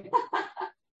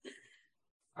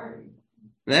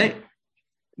 Right?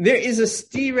 There is a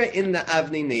stira in the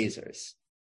Avnei Nezers.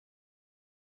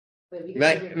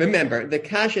 Right? Remember, the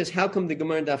kasha is how come the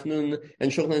Gemara Daf Nun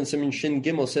and Shulchan Siman Shin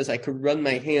Gimel says I could run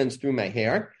my hands through my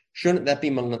hair? Shouldn't that be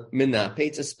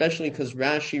menapetz? Especially because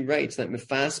Rashi writes that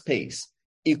mefas pace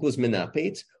equals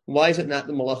menapetz. Why is it not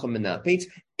the malacha menapetz?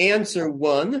 Answer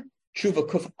 1. Tshuva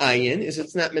kuf ayin is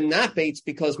it's not menapetz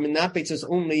because menapetz is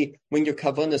only when your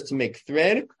kavanah is to make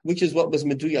thread, which is what was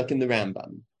meduyak in the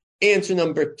Rambam. Answer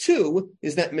number 2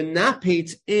 is that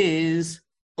menapetz is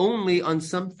only on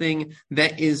something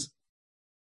that is,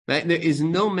 right? There is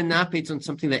no menapetz on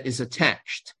something that is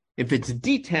attached. If it's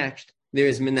detached, there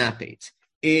is menapetz.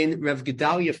 In Rav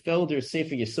Gedalia Felder's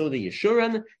Sefer Yesoda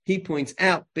Yeshuran, he points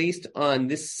out, based on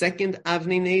this second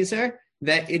Avnei Nezer,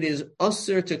 that it is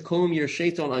usher to comb your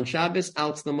sheitel on Shabbos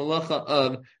out to the malacha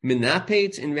of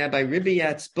menapetz. In Rabbi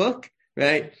Riviat's book,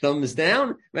 right, thumbs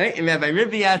down, right? In Rabbi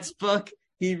Riviat's book,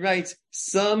 he writes,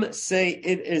 some say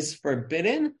it is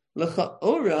forbidden.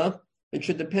 L'cha'ora, it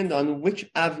should depend on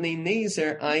which Avnei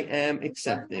Nezer I am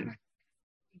accepting.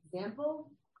 Example?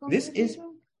 This is...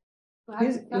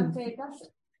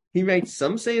 He writes,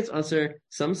 some say it's asr,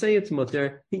 some say it's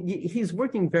mutter. He's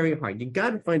working very hard. You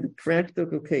got to find a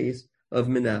practical case of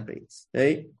menapets,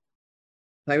 right?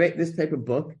 I write this type of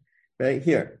book right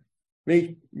here.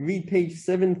 Read page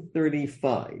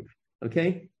 735,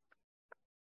 okay?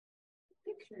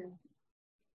 Picture.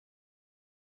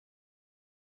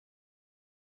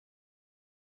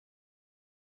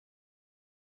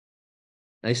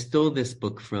 I stole this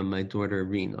book from my daughter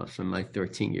Rena, from my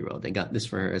 13-year-old. I got this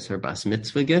for her as her bas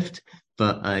mitzvah gift,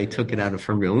 but I took it out of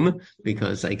her room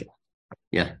because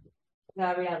yeah.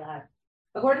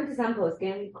 According to some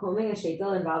poskim, combing a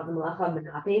sheitel involves the malacha of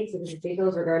menapets, because the sheitel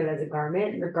is regarded as a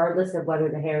garment, regardless of whether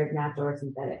the hair is natural or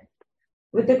synthetic.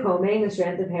 With the combing, the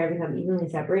strands of hair become evenly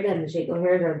separated, and the sheitel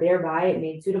hairs are thereby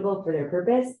made suitable for their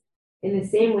purpose, in the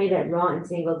same way that raw and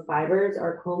tangled fibers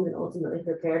are combed and ultimately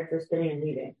prepared for spinning and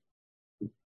weaving.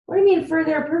 What do you mean for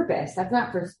their purpose? That's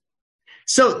not for...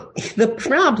 So the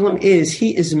problem is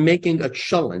he is making a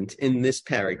cholent in this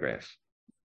paragraph.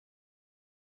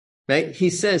 Right? He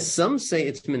says some say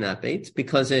it's menapet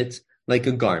because it's like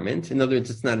a garment. In other words,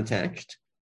 it's not attached.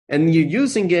 And you're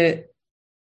using it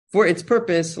for its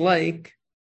purpose, like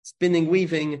spinning,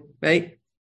 weaving, right?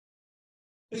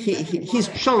 He's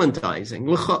cholentizing.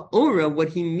 L'cha'ora, what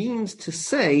he means to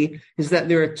say is that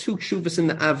there are two shuvas in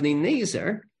the Avnei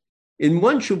Nezer. In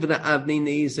one shuva, the Avnei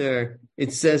Nezer,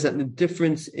 it says that the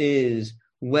difference is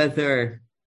whether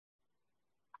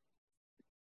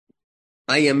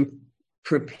I am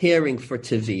preparing for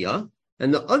Teviyah,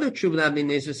 and the other shuva, the Avnei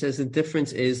Nezer, says the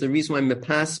difference is the reason why my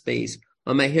pass space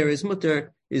on my hair is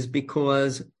mutter is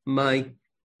because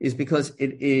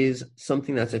it is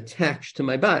something that's attached to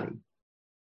my body.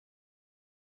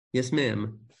 Yes,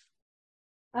 ma'am.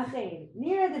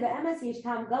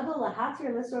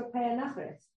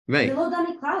 Right.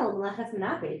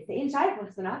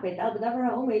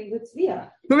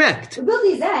 Correct.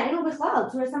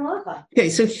 Okay,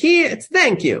 so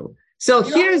thank you. So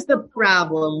here's the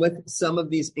problem with some of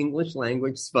these English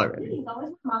language svarim.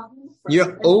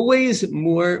 You're always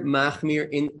more machmir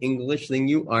in English than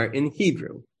you are in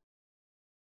Hebrew.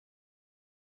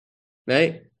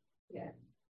 Right? Yeah.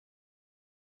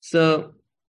 So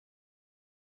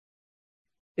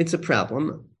it's a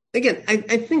problem. Again, I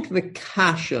think the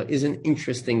kasha is an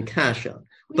interesting kasha.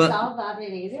 We solve Avnei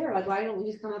Nezer? Like, why don't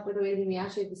we just come up with a way to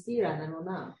miyasher the stira and then we'll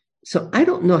know? So I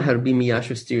don't know how to be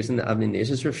miyasher steers in the Avnei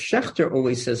Nezer. Rav Shechter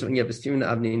always says when you have a steer in the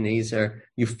Avnei Nezer,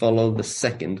 you follow the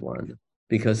second one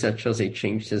because that shows he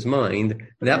changed his mind.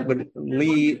 That would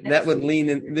lean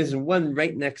in. There's one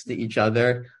right next to each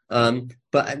other.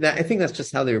 But I think that's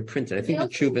just how they were printed. I think the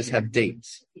chuvas have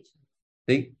dates.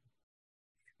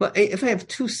 Well, if I have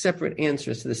two separate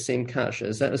answers to the same kasha,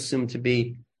 is that assumed to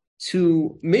be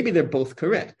two? Maybe they're both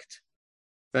correct,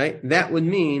 right? That would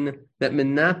mean that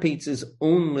menapets is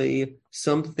only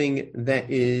something that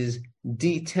is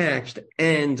detached,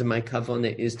 and my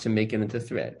kavana is to make it into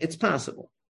thread. It's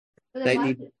possible. But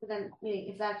then,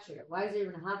 if that's true, why is there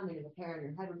even a happening of a hair in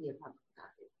your head would be a problem?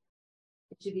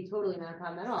 It should be totally not a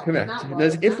problem at all. Correct.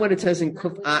 Because if what it says in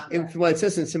Kuf, if what it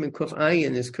says in Siman Kuf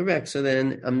Ayin is correct, so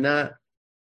then I'm not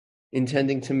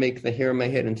intending to make the hair of my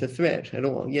head into thread at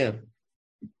all. Yeah.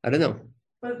 I don't know.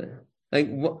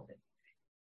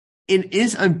 It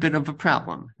is a bit of a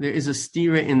problem. There is a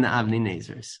stira in the Avnei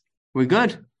Nezers. We're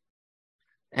good.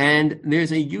 And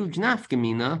there's a huge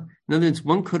nafkamina. In other words,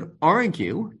 one could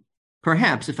argue,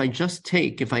 perhaps if I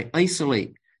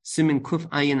isolate Siman Kuf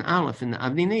Ayin Aleph in the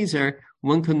Avnei Nezer,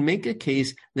 one could make a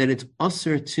case that it's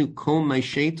usher to comb my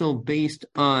sheitel based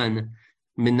on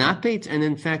menapet, and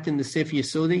in fact, in the Sefer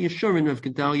Yesodei Yeshurin, Rav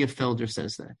Gedalia Felder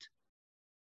says that.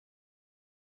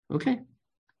 Okay.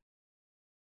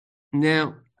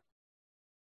 Now,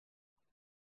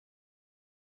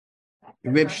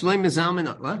 Reb Shlomo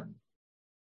Zalman, what?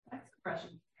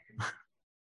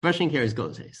 Brushing hair is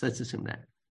gozes. Let's assume that.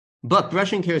 But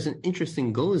brushing hair is an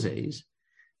interesting gozes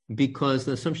because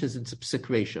the assumption is it's a psik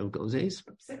ratio of gozes,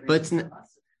 but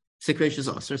psik ratio is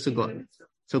usher,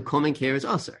 so combing hair is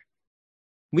usher.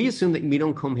 We assume that we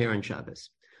don't comb hair on Shabbos.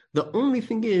 The only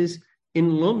thing is,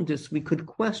 in Lomdus, we could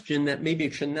question that maybe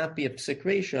it should not be a psik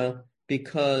ratio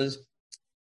because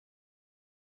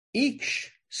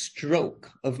each stroke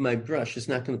of my brush is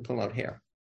not going to pull out hair.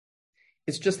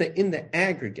 It's just that in the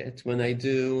aggregate, when I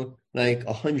do like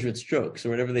 100 strokes or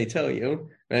whatever they tell you,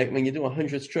 right? When you do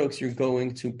 100 strokes, you're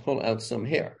going to pull out some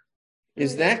hair.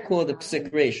 Is that called a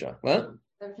psik ratio? What?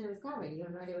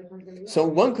 So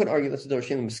one could argue that's a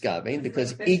Dorshin Miskavein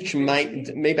because each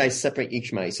might, maybe I separate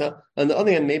each Maisa. On the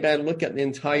other hand, maybe I look at the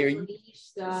entire.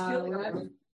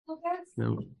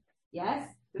 No. Yes.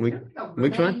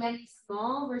 Which one? Many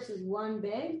small versus one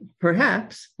big?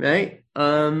 Perhaps, right?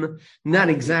 Not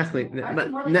exactly, but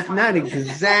not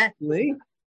exactly.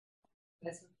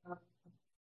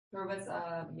 Or what's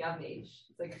Yavesh?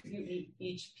 It's like you eat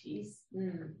each piece.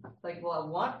 Like, well, at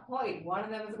one point, one of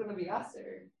them is going to be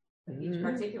usher. Each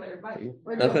particular bite.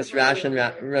 That's Russian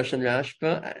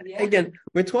Rashba. Again,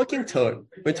 we're talking Torah.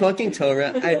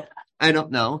 I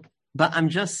don't know, but I'm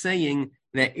just saying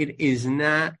that it is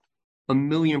not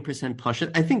 1,000,000%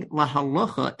 pashut. I think la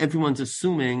halacha, everyone's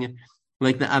assuming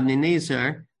like the Avnei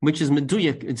Nezer, which is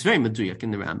meduyak. It's very meduyak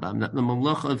in the Rambam that the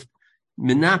malach of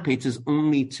menapet is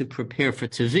only to prepare for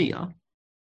teviyah.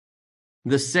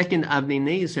 The second Avnei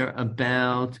Nezer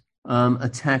about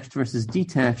attached versus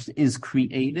detached is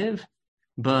creative,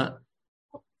 but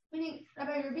meaning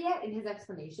Rabbi Rabbi in his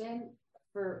explanation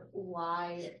for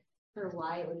why it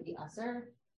would be usher,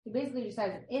 he basically just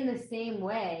says in the same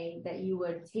way that you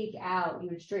would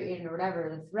straighten or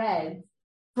whatever the threads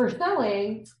for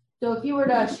sewing. So if you were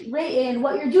to straighten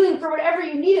what you're doing for whatever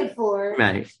you need it for,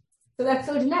 right. So that's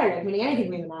so generic, meaning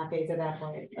anything can be menapes at that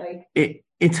point. Like it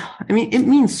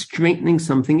means straightening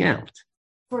something out.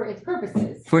 For its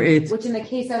purposes. Which in the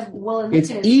case of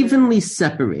it's evenly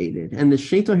separated, and the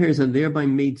shaitel hairs are thereby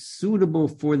made suitable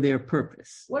for their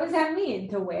purpose. What does that mean?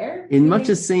 To wear? In much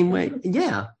the same way.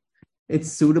 Yeah. It's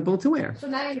suitable to wear. So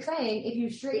now you're saying if you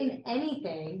straighten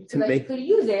anything so that you could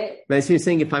use it. Right, so you're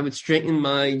saying if I would straighten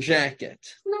my jacket.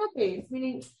 Nappies,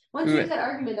 meaning once you use that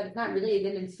argument that it's not really a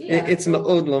din in sphere. It's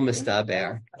ma'od lo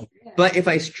mistaber. But if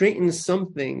I straighten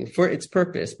something for its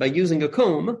purpose by using a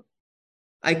comb,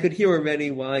 I could hear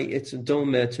already why it's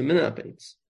doma to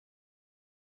menapes.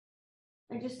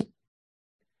 I feel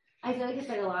like it's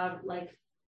like a lot of like,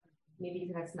 maybe you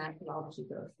can have snacks with all the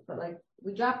cheapos, but like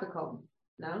we dropped the comb,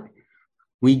 no?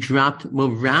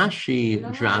 Rashi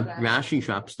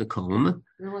drops the comb.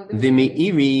 The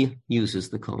Meiri uses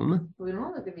the comb. We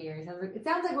don't have the Meiri. It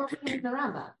sounds like we're in the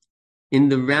Rambam. In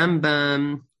the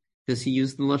Rambam, does he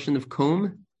use the lotion of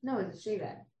comb? No, it's a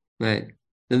shevet. Right.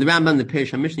 Now the Rambam, the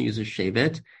Perish HaMishnah uses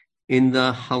shevet. In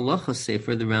the Halacha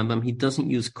Sefer, the Rambam, he doesn't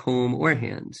use comb or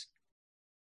hands.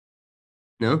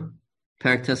 No?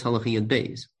 Parak Tes Halacha Yud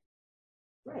Beis.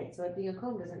 Right. So I think a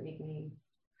comb doesn't make me.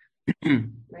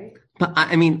 Right? But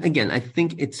I mean, again, I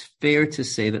think it's fair to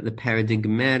say that the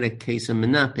paradigmatic case of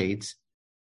menapates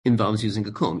involves using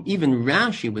a comb. Even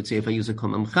Rashi would say if I use a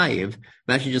comb, I'm chayiv.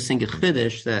 Rashi just saying a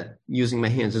chiddush that using my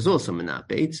hands is also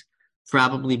menapates,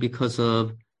 probably because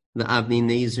of the Avnei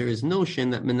Nezer's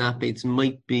notion that menapates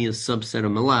might be a subset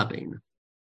of melabain.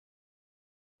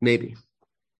 Maybe.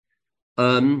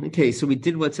 Okay, so we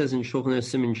did what says in Shulchan Aruch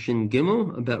Siman Shin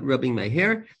Gimel about rubbing my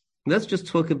hair. Let's just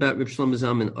talk about Reb Shlomo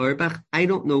Zalman Auerbach. I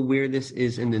don't know where this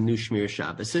is in the New Shmir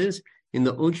Shabbos. In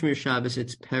the Old Shmir Shabbos,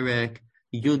 it's Perek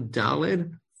Yud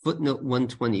Daled, footnote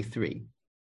 123.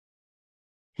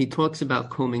 He talks about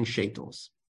combing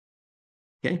shaitels.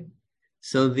 Okay?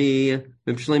 So the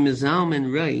Reb Shlomo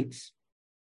Zalman writes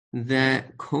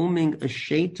that combing a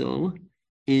shaitel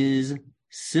is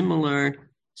similar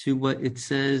to what it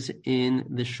says in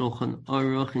the Shulchan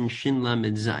Aruch in Shin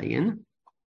Lamed Zayin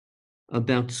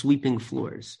about sweeping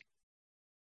floors.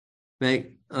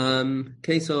 Right?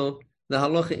 Okay, so the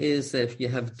halacha is that if you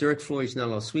have dirt floors, you're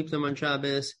not allowed to sweep them on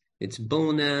Shabbos. It's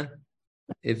bona.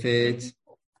 If it's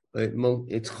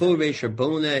choresh or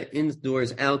bona,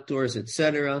 indoors, outdoors,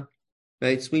 etc.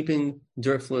 Right? Sweeping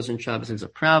dirt floors on Shabbos is a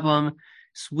problem.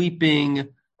 Sweeping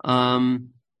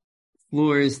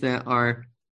floors that are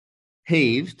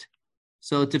paved.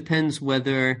 So it depends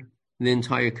whether the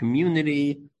entire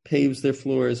community paves their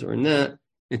floors or not,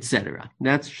 etc.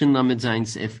 That's Shin Lamed Zayin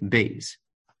Seif Beis.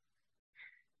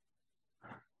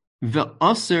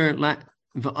 V'aser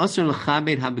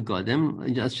l'chabed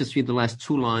habegodim. Let's just read the last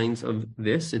two lines of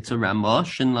this. It's a Ramah,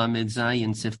 Shin Lamed Zayin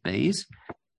Seif Beis.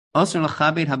 Aser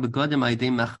l'chabed habegodim aydei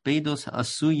machbedos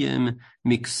asuyim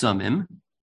miksamim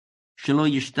shelo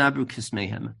yishtabru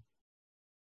kismehem.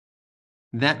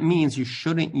 That means you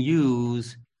shouldn't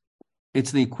use.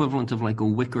 It's the equivalent of like a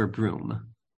wicker broom.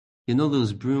 You know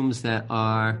those brooms that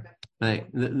are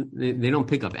like they don't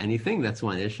pick up anything. That's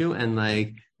one issue, and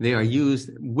like they are used.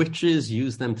 Witches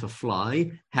use them to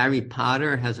fly. Harry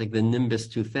Potter has like the Nimbus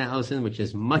 2000, which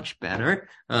is much better.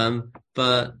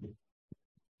 But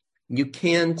you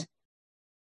can't.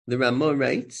 The Ramah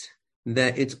writes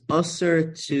that it's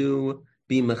usher to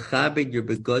be mechabed your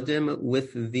begodim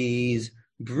with these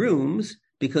brooms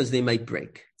because they might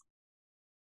break.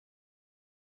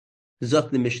 Zok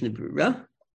the Mishnah Brura.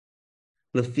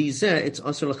 Lefizeh, it's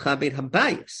also l'chabed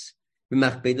habayis.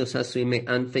 V'machbedos hasui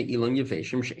me'anfei ilon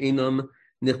yeveshim she'enom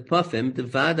nichpafim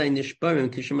devadai nishbarim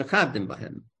kishemachabdim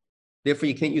bahem. Therefore,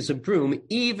 you can't use a broom,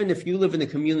 even if you live in a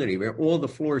community where all the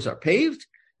floors are paved.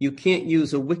 You can't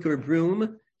use a wicker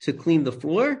broom to clean the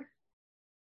floor,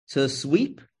 to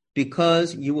sweep,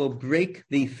 because you will break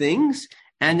the things.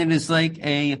 And it is like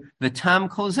a v'tam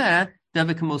kozeh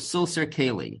devikamos soser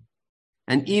keli.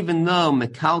 And even though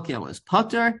mekalkel is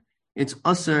potter, it's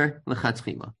aser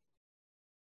lechatchila.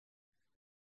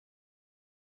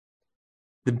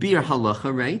 The Bir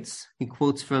Halacha writes, he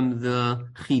quotes from the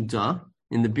Chida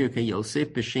in the Birkei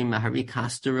Yosef, B'Shem Mahari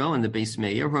Kastero and the Beis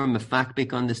Meir, who are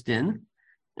mefakbik on this din.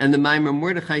 And the Maimer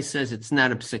Mordechai says it's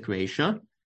not a psik reisha.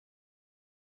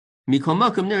 Mikol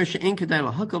makom nir she'en kedai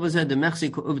lahakal b'zeh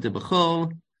demechzi ko'uvde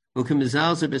b'chol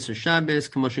u'kemizalzer b'ser Shabbos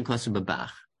k'moshen kosu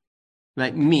b'bach.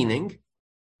 Right, meaning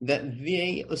that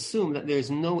they assume that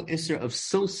there's no isser of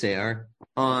soser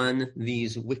on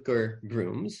these wicker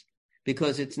brooms,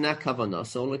 because it's not kavanah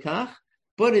solekach,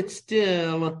 but it's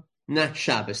still not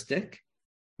Shabbosdik,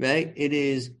 right? It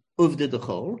is uvda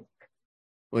dechol,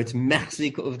 or it's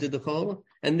mechzik uvda dechol,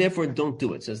 and therefore don't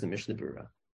do it, says the Mishnah Berurah.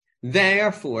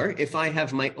 Therefore, if I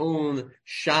have my own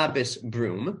Shabbos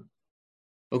broom,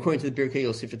 according to the Birkei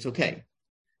Yosef, it's okay.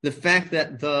 The fact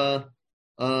that the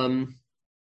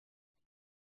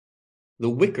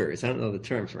wickers, I don't know the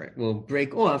term for it, will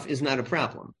break off is not a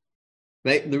problem.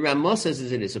 Right? The Ramah says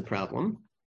it is a problem,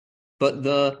 but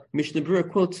the Mishnah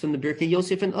Berurah quotes from the Birkei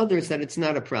Yosef and others that it's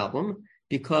not a problem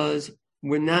because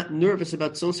we're not nervous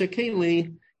about Soser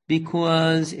Keli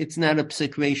because it's not a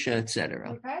psik reisha, etc.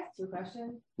 Can I ask two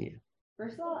questions? Yeah.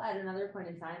 First of all, at another point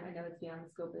in time, I know it's beyond the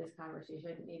scope of this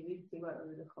conversation, but maybe we can think about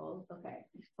over the cold. Okay.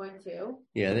 Point two.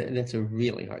 Yeah, that's a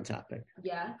really hard topic.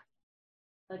 Yeah.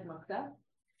 Like Mukta.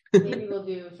 Maybe we'll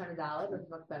do Shana Dalit with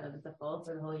Mukta of the full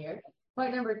for the whole year.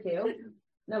 Point number two.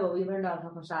 No, but we learned about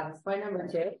Hilchos Shabbos. Point number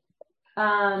two.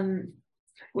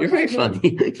 You're very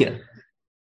funny. Yeah.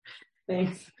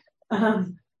 Thanks.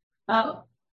 Okay.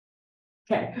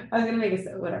 I was gonna make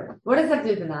it whatever. What does that do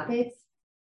with the napates?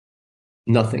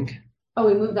 Nothing. Oh,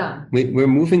 we moved on. We're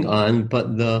moving on,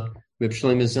 but the Reb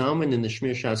Shlomo Zalman in the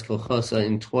Shmir Shas Kolchasa,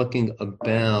 in talking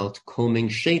about combing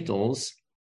shetels,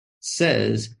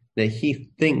 says that he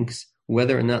thinks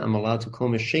whether or not I'm allowed to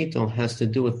comb a shetel has to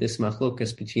do with this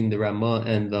machlokas between the Ramah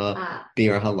and the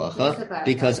Bir Halacha,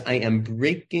 because I am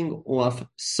breaking off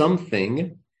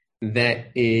something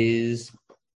that is,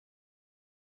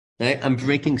 right? I'm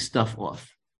breaking stuff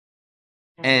off.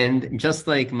 And just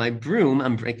like my broom,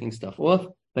 I'm breaking stuff off.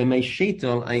 By my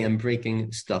shetel, I am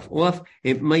breaking stuff off.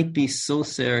 It might be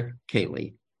soser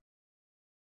keli.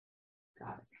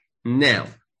 Now,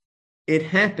 it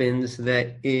happens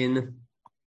that in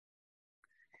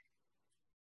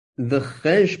the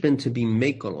cheshbon to be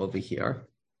mekel over here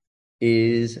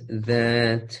is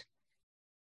that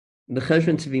the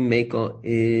cheshbon to be mekel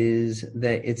is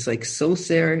that it's like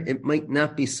soser. It might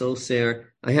not be soser.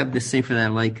 I have this sefer that I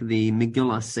like, the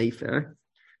Megillah Sefer.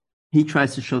 He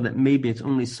tries to show that maybe it's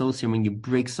only soser when you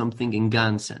break something in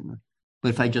gansen. But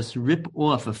if I just rip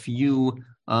off a few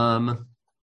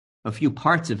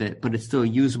parts of it, but it's still a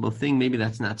usable thing, maybe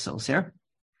that's not soser.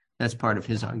 That's part of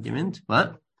his argument.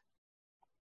 But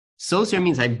soser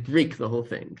means I break the whole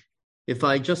thing. If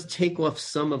I just take off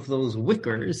some of those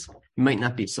wickers, it might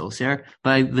not be soser.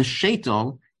 By the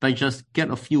shetel, if I just get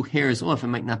a few hairs off, it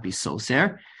might not be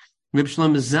soser. Reb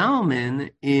Shlomo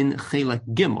Zalman in Chelak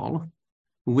Gimel,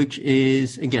 which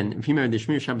is, again, if you remember, the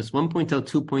Shmir Shabbos 1.0,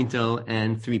 2.0,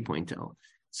 and 3.0.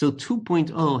 So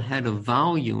 2.0 had a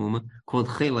volume called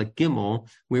Chelak Gimel,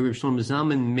 where Reb Shlomo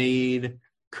Zalman made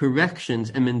corrections,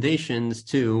 emendations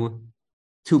to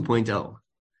 2.0.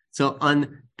 So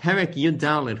on Perek Yud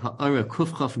Dalet Ha'ara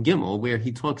Kuf Chaf Gimel, where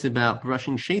he talks about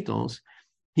brushing shetels,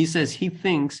 he says he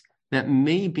thinks that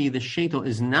maybe the shetel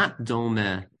is not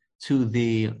doma to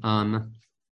the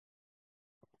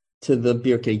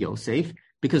Birkei Yosef,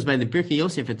 because by the Birkei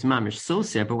Yosef it's mamish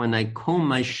soser, but when I comb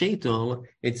my shetel,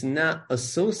 it's not a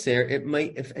soser. It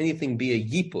might, if anything, be a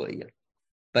yipoy.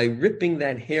 By ripping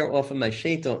that hair off of my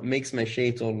shetel, it makes my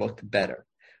shetel look better.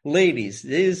 Ladies,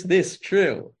 is this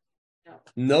true?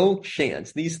 No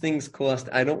chance. These things cost,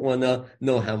 I don't want to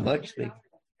know how much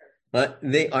but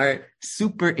they are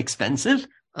super expensive.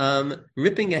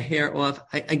 Ripping a hair off,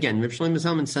 again, Reb Shlomo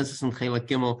Zalman says this in Chelak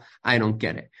Gimel, I don't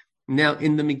get it. Now,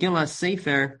 in the Megillah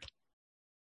Sefer,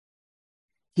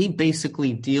 he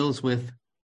basically deals with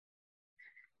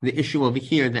the issue over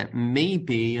here that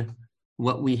maybe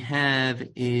what we have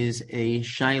is a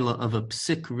shaila of a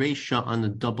psik reisha on a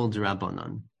double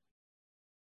drabanan.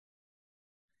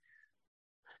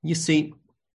 You see,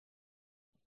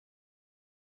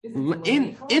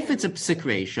 if it's a psik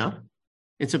reisha,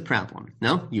 it's a problem.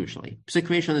 No, usually.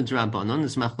 Psikration of Drabanon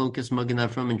is Machlokas Magen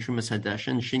Avram and Trumas Hadesh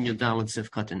and Shin Yodalit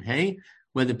Sifkat and Hay,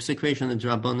 whether psikration of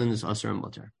Drabanon is Asr and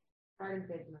Mutter.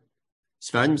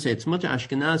 Sfardim say it's Mutter.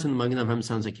 Ashkenaz and Magen Avram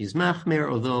sounds like he's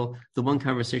Machmer, although the one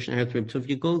conversation I had with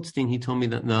Tuvia Goldstein, he told me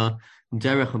that the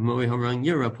derech of Mori Hara in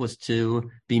Europe was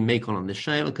to be Mekel on the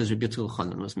Shail because Rabbi Yitzchak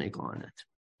Chanan was Mekel on it.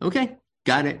 Okay,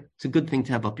 got it. It's a good thing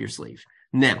to have up your sleeve.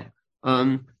 Now,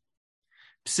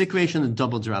 psikration of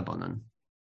double Drabanon.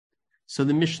 So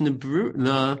the Mishnah,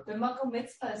 the B'makom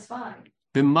mitzvah is fine.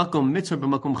 B'makom mitzvah,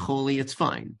 b'makom choli, it's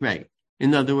fine, right?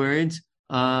 In other words,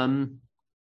 right,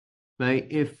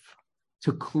 if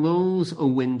to close a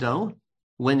window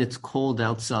when it's cold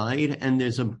outside and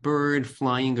there's a bird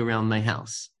flying around my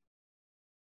house,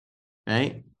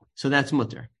 right? So that's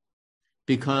mutter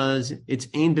because it's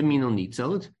ein b'mino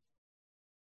nitzod,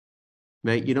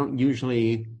 right? You don't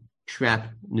usually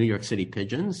trap New York City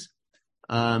pigeons.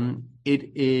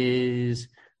 It is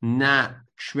not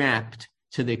trapped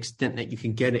to the extent that you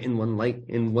can get it in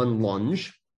one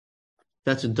lunge.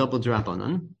 That's a double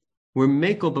drabanan. We're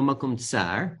meko b'makom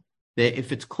tsar, that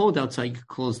if it's cold outside, you can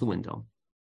close the window.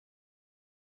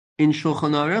 In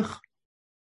Shulchan Aruch,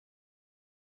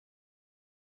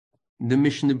 the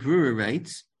Mishnah Berurah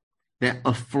writes that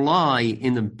a fly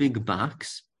in a big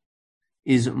box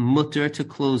is mutter to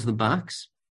close the box.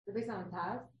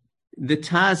 The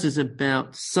Taz is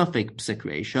about suffix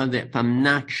psikresha, that if I'm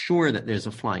not sure that there's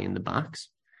a fly in the box.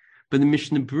 But the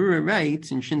Mishnah Berurah writes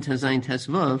in Shin Tazayin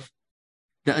Tesvav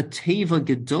that a teva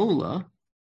gedola,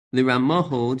 the Ramah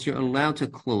holds, you're allowed to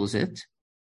close it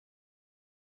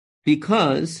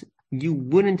because you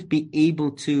wouldn't be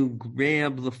able to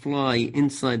grab the fly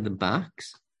inside the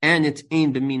box, and it's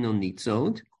ein b'mino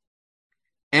nitzod.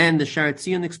 And the Sharat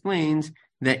Zion explains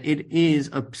that it is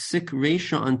a psik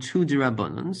resha on two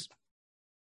dirabbanans,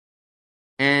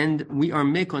 and we are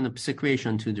make on a psik resha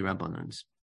on two dirabbanans.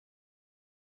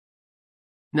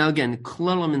 Now again,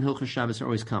 klalam and Hilchos Shabbos are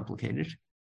always complicated,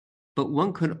 but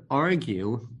one could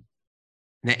argue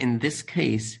that in this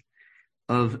case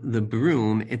of the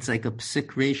broom, it's like a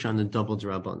psik resha on the double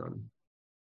drabanan,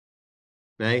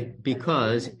 right?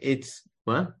 Because it's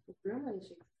what?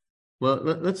 Well,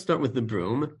 let's start with the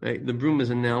broom. Right? The broom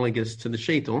is analogous to the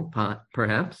shaitel,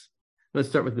 perhaps. Let's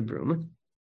start with the broom.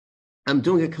 I'm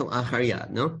doing a kal achar yad,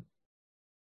 no?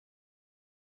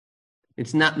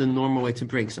 It's not the normal way to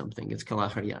break something. It's kal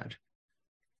achar yad.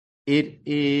 It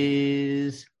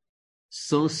is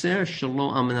soser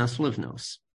shelo amanas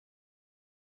livnos.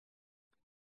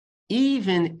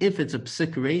 Even if it's a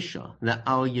psik resha, that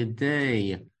al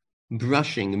yedei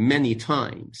brushing many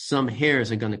times, some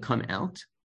hairs are going to come out.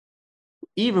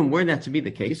 Even were that to be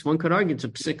the case, one could argue it's a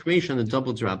psik resha on the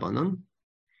double drabanan,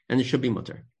 and it should be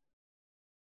mutter.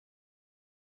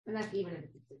 And that's even if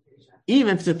it's a psik resha.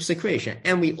 Even if it's a psik resha.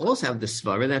 And we also have the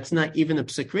svara that's not even a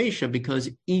psik resha because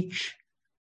each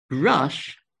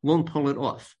brush won't pull it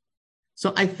off.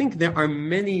 So I think there are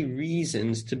many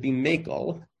reasons to be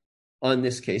mekel on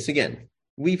this case. Again,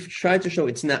 we've tried to show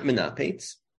it's not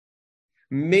menapates.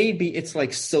 Maybe it's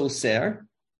like soser,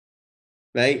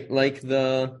 right? Like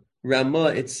the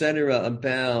Ramah, etc.,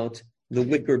 about the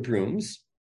wicker brooms.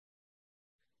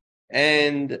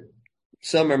 And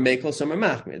some are mekel, some are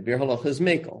machmid. Bir halacha is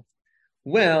mekel.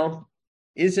 Well,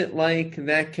 is it like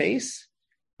that case?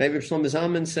 Maybe Shlomo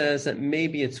Zalman says that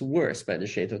maybe it's worse by the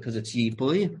shaitel because it's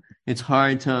yipui. It's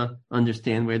hard to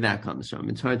understand where that comes from.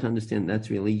 It's hard to understand that's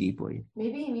really yipui.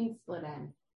 Maybe he means split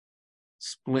end.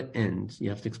 Split end. You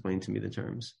have to explain to me the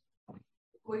terms.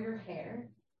 For your hair,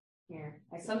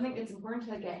 Like something it's important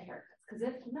to get haircuts because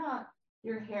if not,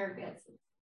 your hair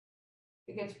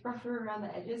gets rougher around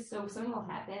the edges. So something will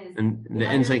happen. And the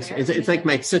end's like it's like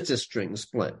my tzitzis string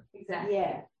split. Exactly.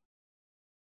 Yeah.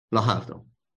 Lahavdil.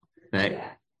 Right?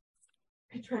 Yeah.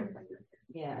 I'm trying to find it.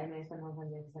 Yeah, I know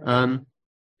someone.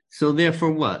 So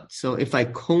therefore what? So if I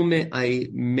comb it, I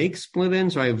make split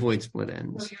ends or I avoid split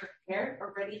ends? So your hair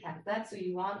already has that, so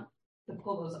you want to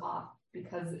pull those off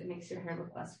because it makes your hair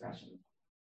look less fresh.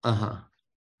 Uh-huh.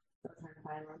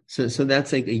 So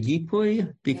that's like a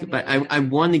yipui? Because I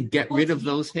want to get rid of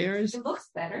those hairs? It looks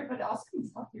better, but it also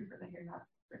is healthier for the hair, not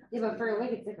for Yeah, but for a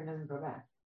wig it's different, it doesn't grow back.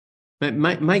 But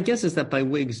my guess is that by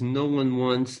wigs, no one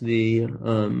wants the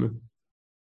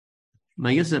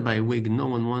my guess is that by wig, no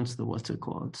one wants the what's it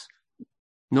called?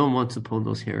 No one wants to pull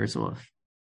those hairs off.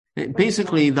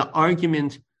 Basically, the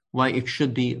argument why it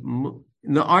should be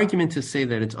the argument to say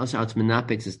that it's also out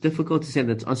menapics is difficult. To say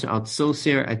that it's also out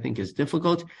soser, I think, is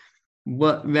difficult.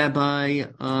 What Rabbi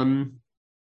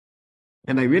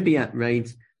Ribiat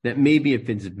writes that maybe if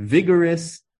it's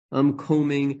vigorous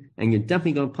combing and you're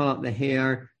definitely going to pull out the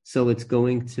hair, so it's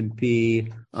going to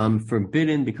be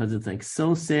forbidden because it's like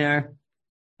soser.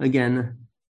 Again,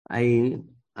 I'm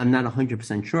not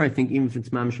 100% sure. I think even if it's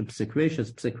mamash psik reisha,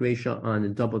 it's psik reisha on a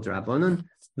double drabanan.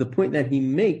 The point that he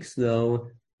makes, though,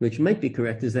 which might be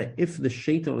correct, is that if the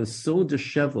sheitel is so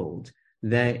disheveled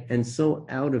and so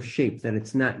out of shape that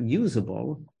it's not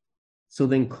usable, so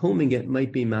then combing it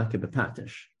might be makeh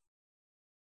b'patish.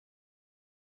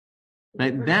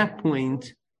 At that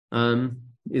point,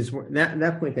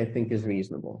 that point I think is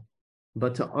reasonable.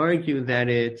 But to argue that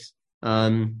it's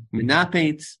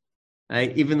menapates,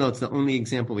 even though it's the only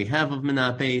example we have of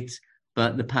menapates,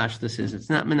 but the pashtus is it's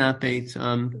not menapates.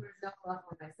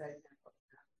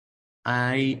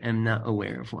 I am not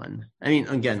aware of one. I mean,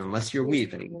 again, unless you're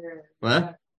weaving.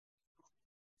 What?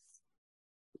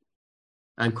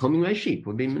 I'm combing my sheep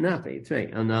would be menapates,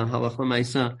 right? On the halacha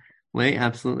ma'isa way,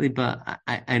 absolutely. But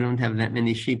I don't have that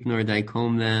many sheep, nor do I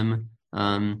comb them,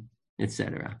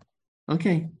 etc.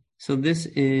 Okay, so this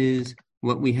is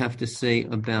what we have to say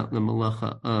about the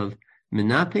malacha of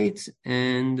menapates,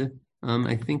 and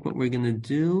I think what we're going to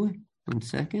do. 1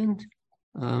 second.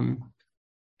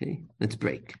 Okay, let's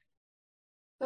break.